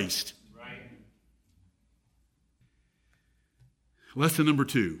Christ. Right. Lesson number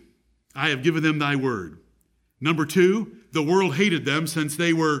 2, I have given them thy word. Number 2, the world hated them since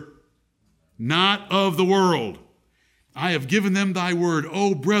they were not of the world. I have given them thy word.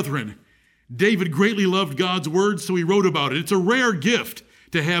 Oh, brethren, David greatly loved God's word, so he wrote about it. It's a rare gift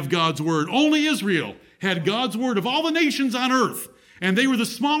to have God's word. Only Israel had God's word of all the nations on earth, and they were the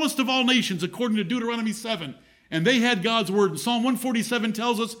smallest of all nations, according to Deuteronomy 7. And they had God's word. Psalm 147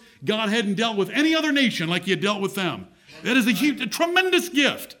 tells us God hadn't dealt with any other nation like he had dealt with them. That is a tremendous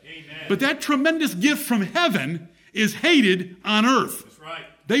gift. Amen. But that tremendous gift from heaven is hated on earth. That's right.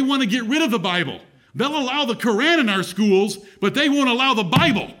 They want to get rid of the Bible. They'll allow the Quran in our schools, but they won't allow the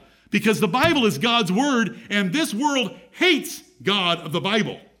Bible, because the Bible is God's word, and this world hates God of the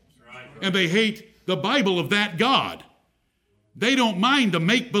Bible. And they hate the Bible of that God. They don't mind the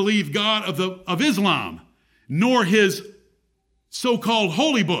make-believe God of Islam, nor his so-called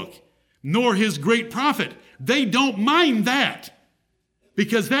holy book, nor his great prophet. They don't mind that,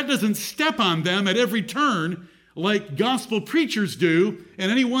 because that doesn't step on them at every turn like gospel preachers do,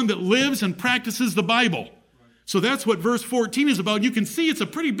 and anyone that lives and practices the Bible. So that's what verse 14 is about. You can see it's a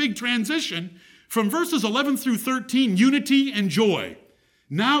pretty big transition from verses 11 through 13, unity and joy.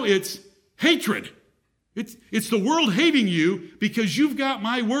 Now it's hatred. It's the world hating you because you've got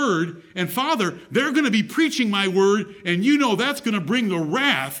my word, and Father, they're going to be preaching my word, and you know that's going to bring the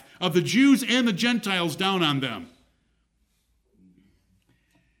wrath of the Jews and the Gentiles down on them.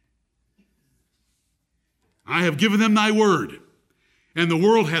 I have given them thy word, and the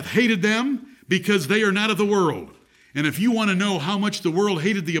world hath hated them because they are not of the world. And if you want to know how much the world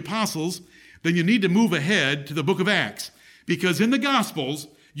hated the apostles, then you need to move ahead to the book of Acts. Because in the Gospels,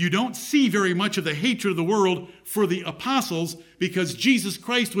 you don't see very much of the hatred of the world for the apostles, because Jesus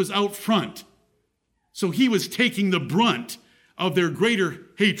Christ was out front. So he was taking the brunt of their greater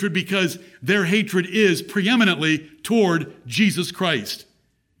hatred, because their hatred is preeminently toward Jesus Christ.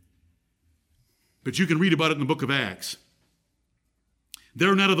 But you can read about it in the book of Acts.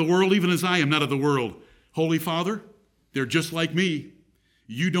 They're not of the world, even as I am not of the world. Holy Father, they're just like me.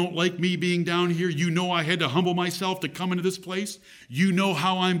 You don't like me being down here. You know I had to humble myself to come into this place. You know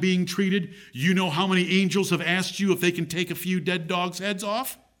how I'm being treated. You know how many angels have asked you if they can take a few dead dogs' heads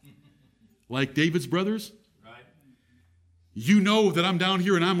off, like David's brothers. Right. You know that I'm down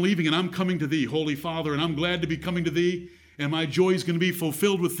here and I'm leaving and I'm coming to thee, Holy Father, and I'm glad to be coming to thee. And my joy is going to be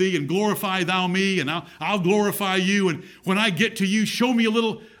fulfilled with thee, and glorify thou me, and I'll glorify you. And when I get to you, show me a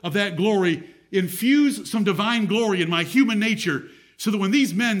little of that glory. Infuse some divine glory in my human nature, so that when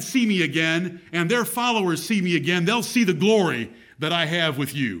these men see me again, and their followers see me again, they'll see the glory that I have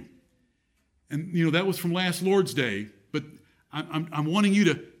with you. And, you know, that was from last Lord's Day. But I'm wanting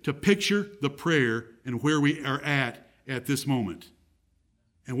you to picture the prayer and where we are at this moment,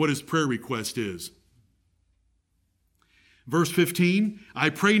 and what his prayer request is. Verse 15, I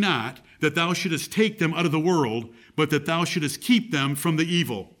pray not that thou shouldest take them out of the world, but that thou shouldest keep them from the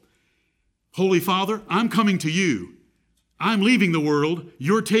evil. Holy Father, I'm coming to you. I'm leaving the world.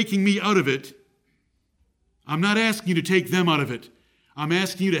 You're taking me out of it. I'm not asking you to take them out of it. I'm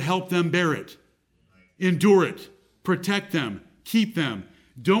asking you to help them bear it, endure it, protect them, keep them.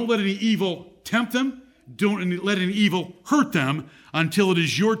 Don't let any evil tempt them. Don't let any evil hurt them until it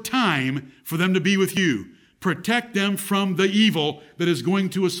is your time for them to be with you. Protect them from the evil that is going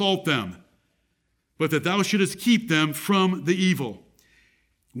to assault them, but that thou shouldest keep them from the evil.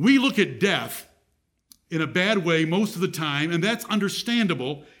 We look at death in a bad way most of the time, and that's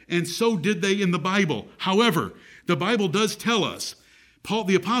understandable, and so did they in the Bible. However, the Bible does tell us,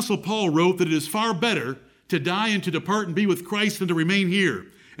 the Apostle Paul wrote that it is far better to die and to depart and be with Christ than to remain here.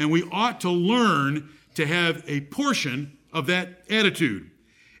 And we ought to learn to have a portion of that attitude.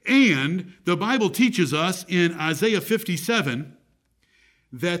 And the Bible teaches us in Isaiah 57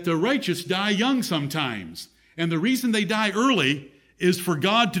 that the righteous die young sometimes. And the reason they die early is for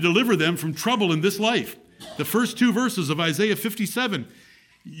God to deliver them from trouble in this life. The first two verses of Isaiah 57,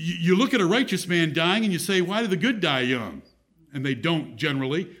 you look at a righteous man dying and you say, why do the good die young? And they don't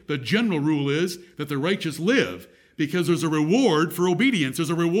generally. The general rule is that the righteous live, because there's a reward for obedience.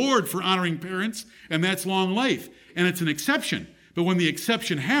 There's a reward for honoring parents, and that's long life. And it's an exception. But when the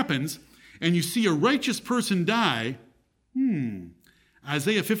exception happens and you see a righteous person die,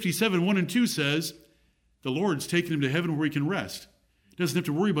 Isaiah 57, 1 and 2 says, the Lord's taken him to heaven where he can rest. Doesn't have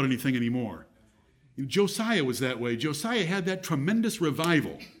to worry about anything anymore. Josiah was that way. Josiah had that tremendous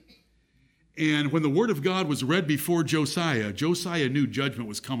revival. And when the word of God was read before Josiah, Josiah knew judgment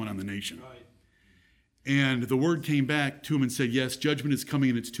was coming on the nation. Right. And the word came back to him and said, yes, judgment is coming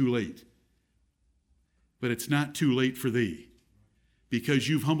and it's too late. But it's not too late for thee. Because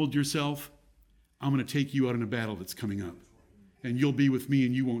you've humbled yourself, I'm going to take you out in a battle that's coming up. And you'll be with me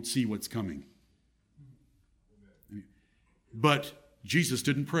and you won't see what's coming. But Jesus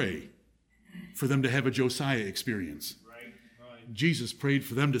didn't pray for them to have a Josiah experience. Right. Jesus prayed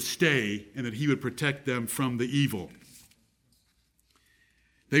for them to stay and that he would protect them from the evil.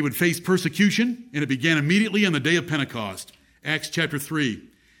 They would face persecution, and it began immediately on the day of Pentecost. Acts chapter 3.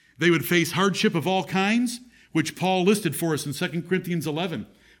 They would face hardship of all kinds, which Paul listed for us in 2 Corinthians 11.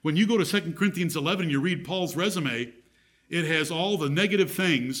 When you go to 2 Corinthians 11 and you read Paul's resume, it has all the negative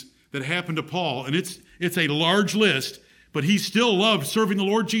things that happened to Paul, and it's a large list, but he still loved serving the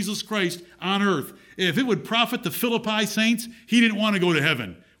Lord Jesus Christ on earth. If it would profit the Philippi saints, he didn't want to go to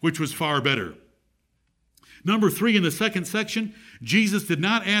heaven, which was far better. Number 3 in the second section, Jesus did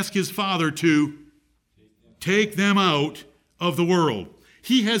not ask his Father to take them out of the world.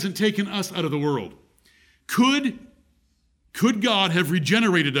 He hasn't taken us out of the world. Could God have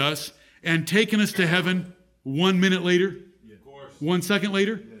regenerated us and taken us to heaven 1 minute later? Yeah. Of course. 1 second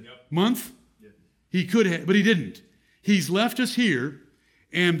later? Yeah. Yep. Month? Yeah. He could have, but he didn't. He's left us here,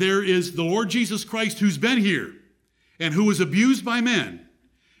 and there is the Lord Jesus Christ who's been here and who was abused by men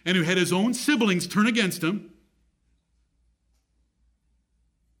and who had his own siblings turn against him.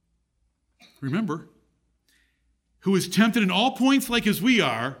 Remember, who is tempted in all points like as we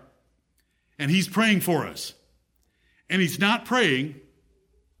are, and he's praying for us. And he's not praying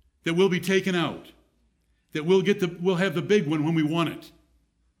that we'll be taken out, that we'll have the big one when we want it,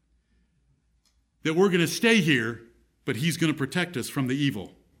 that we're going to stay here, but he's going to protect us from the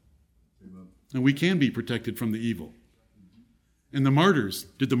evil. Amen. And we can be protected from the evil. And the martyrs,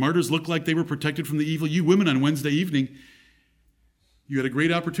 did the martyrs look like they were protected from the evil? You women on Wednesday evening, you had a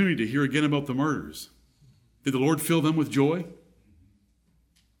great opportunity to hear again about the martyrs. Did the Lord fill them with joy?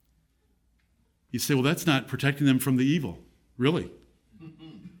 You say, well, that's not protecting them from the evil. Really?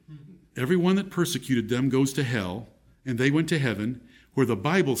 Everyone that persecuted them goes to hell, and they went to heaven, where the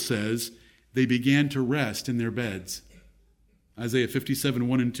Bible says they began to rest in their beds. Isaiah 57,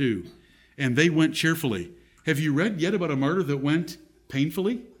 1 and 2. And they went cheerfully. Have you read yet about a martyr that went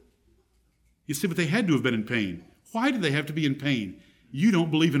painfully? You say, but they had to have been in pain. Why did they have to be in pain? You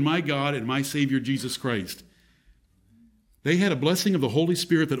don't believe in my God and my Savior, Jesus Christ. They had a blessing of the Holy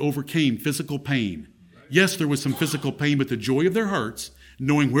Spirit that overcame physical pain. Yes, there was some physical pain, but the joy of their hearts,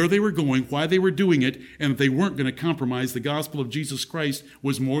 knowing where they were going, why they were doing it, and that they weren't going to compromise the gospel of Jesus Christ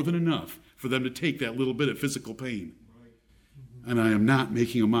was more than enough for them to take that little bit of physical pain. And I am not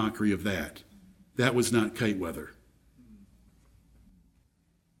making a mockery of that. That was not kite weather.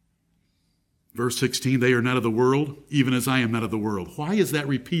 Verse 16, they are not of the world, even as I am not of the world. Why is that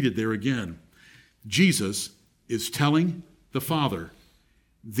repeated there again? Jesus is telling the Father,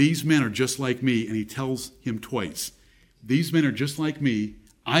 these men are just like me, and he tells him twice. These men are just like me.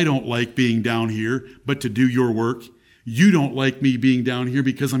 I don't like being down here, but to do your work. You don't like me being down here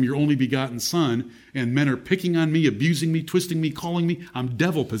because I'm your only begotten son, and men are picking on me, abusing me, twisting me, calling me. I'm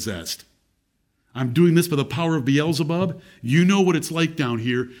devil-possessed. I'm doing this by the power of Beelzebub. You know what it's like down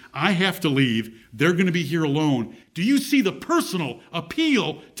here. I have to leave. They're going to be here alone. Do you see the personal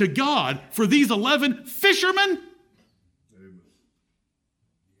appeal to God for these 11 fishermen?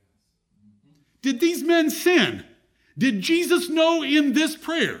 Did these men sin? Did Jesus know in this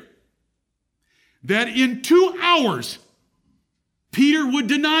prayer that in 2 hours Peter would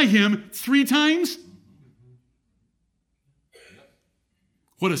deny him 3 times?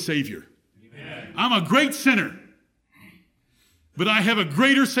 What a Savior. Amen. I'm a great sinner, but I have a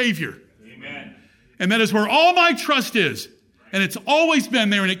greater Savior. Amen. And that is where all my trust is. And it's always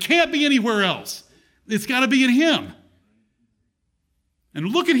been there, and it can't be anywhere else. It's got to be in him. And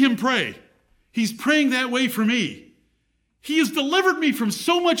look at him pray. He's praying that way for me. He has delivered me from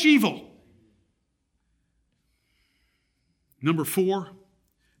so much evil. Number 4,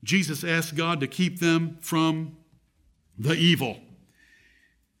 Jesus asked God to keep them from the evil.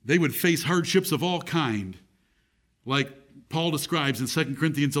 They would face hardships of all kind. Like Paul describes in 2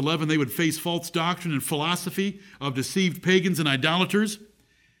 Corinthians 11, they would face false doctrine and philosophy of deceived pagans and idolaters,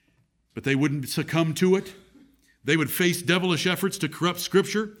 but they wouldn't succumb to it. They would face devilish efforts to corrupt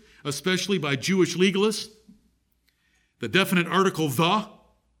Scripture, especially by Jewish legalists. The definite article,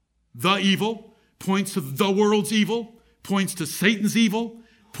 the evil, points to the world's evil, points to Satan's evil,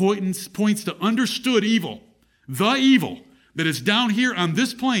 points to understood evil. The evil that is down here on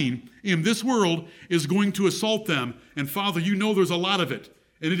this plane, in this world, is going to assault them. And Father, you know there's a lot of it.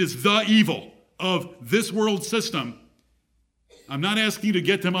 And it is the evil of this world system. I'm not asking you to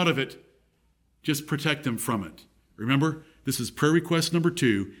get them out of it. Just protect them from it. Remember, this is prayer request number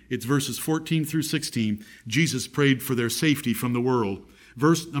 2. It's verses 14 through 16. Jesus prayed for their safety from the world.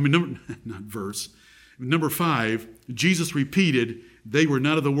 Number 5, Jesus repeated, they were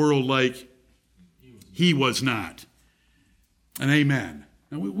not of the world like he was not. And amen.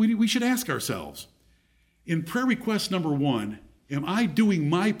 Now we should ask ourselves, in prayer request number 1, am I doing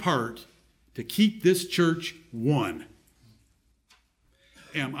my part to keep this church one?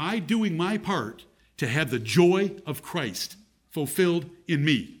 Am I doing my part to have the joy of Christ fulfilled in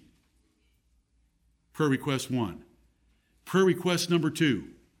me? Prayer request 1. Prayer request number 2.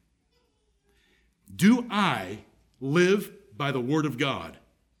 Do I live by the Word of God?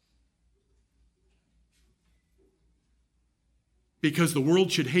 because the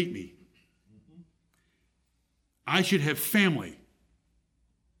world should hate me. I should have family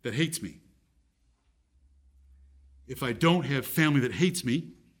that hates me. If I don't have family that hates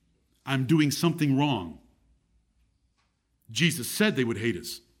me, I'm doing something wrong. Jesus said they would hate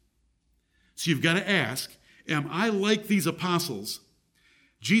us. So you've got to ask, am I like these apostles?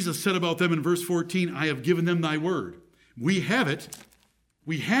 Jesus said about them in verse 14, I have given them thy word. We have it.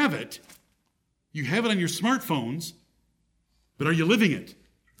 We have it. You have it on your smartphones, but are you living it?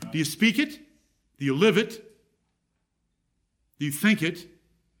 Do you speak it? Do you live it? Do you think it?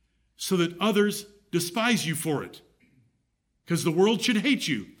 So that others despise you for it. Because the world should hate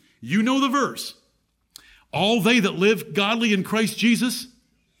you. You know the verse. All they that live godly in Christ Jesus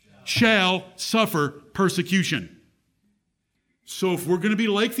shall suffer persecution. So if we're going to be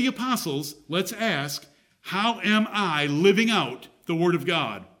like the apostles, let's ask, how am I living out the Word of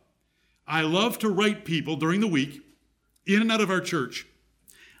God? I love to write people during the week, in and out of our church.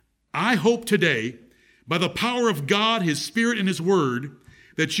 I hope today, by the power of God, His Spirit, and His Word,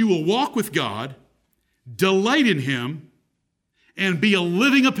 that you will walk with God, delight in Him, and be a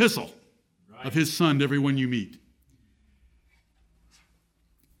living epistle of His Son to everyone you meet.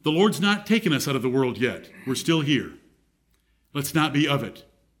 The Lord's not taken us out of the world yet. We're still here. Let's not be of it.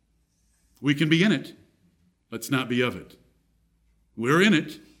 We can be in it. Let's not be of it. We're in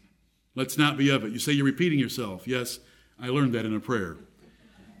it. Let's not be of it. You say you're repeating yourself. Yes, I learned that in a prayer.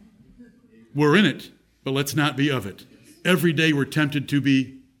 We're in it, but let's not be of it. Every day we're tempted to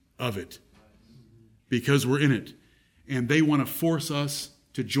be of it because we're in it. And they want to force us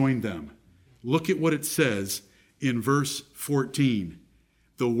to join them. Look at what it says in verse 14.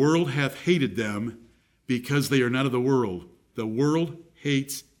 The world hath hated them because they are not of the world. The world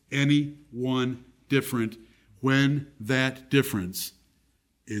hates anyone different when that difference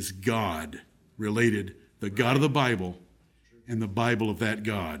is God related, the God of the Bible and the Bible of that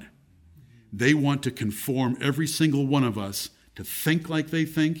God. They want to conform every single one of us to think like they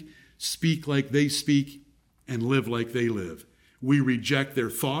think, speak like they speak, and live like they live. We reject their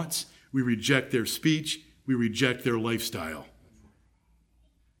thoughts, we reject their speech, we reject their lifestyle.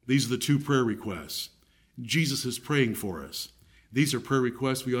 These are the two prayer requests. Jesus is praying for us. These are prayer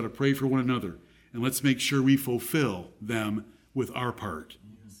requests we ought to pray for one another. And let's make sure we fulfill them with our part.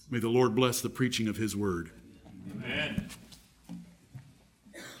 May the Lord bless the preaching of His word. Amen.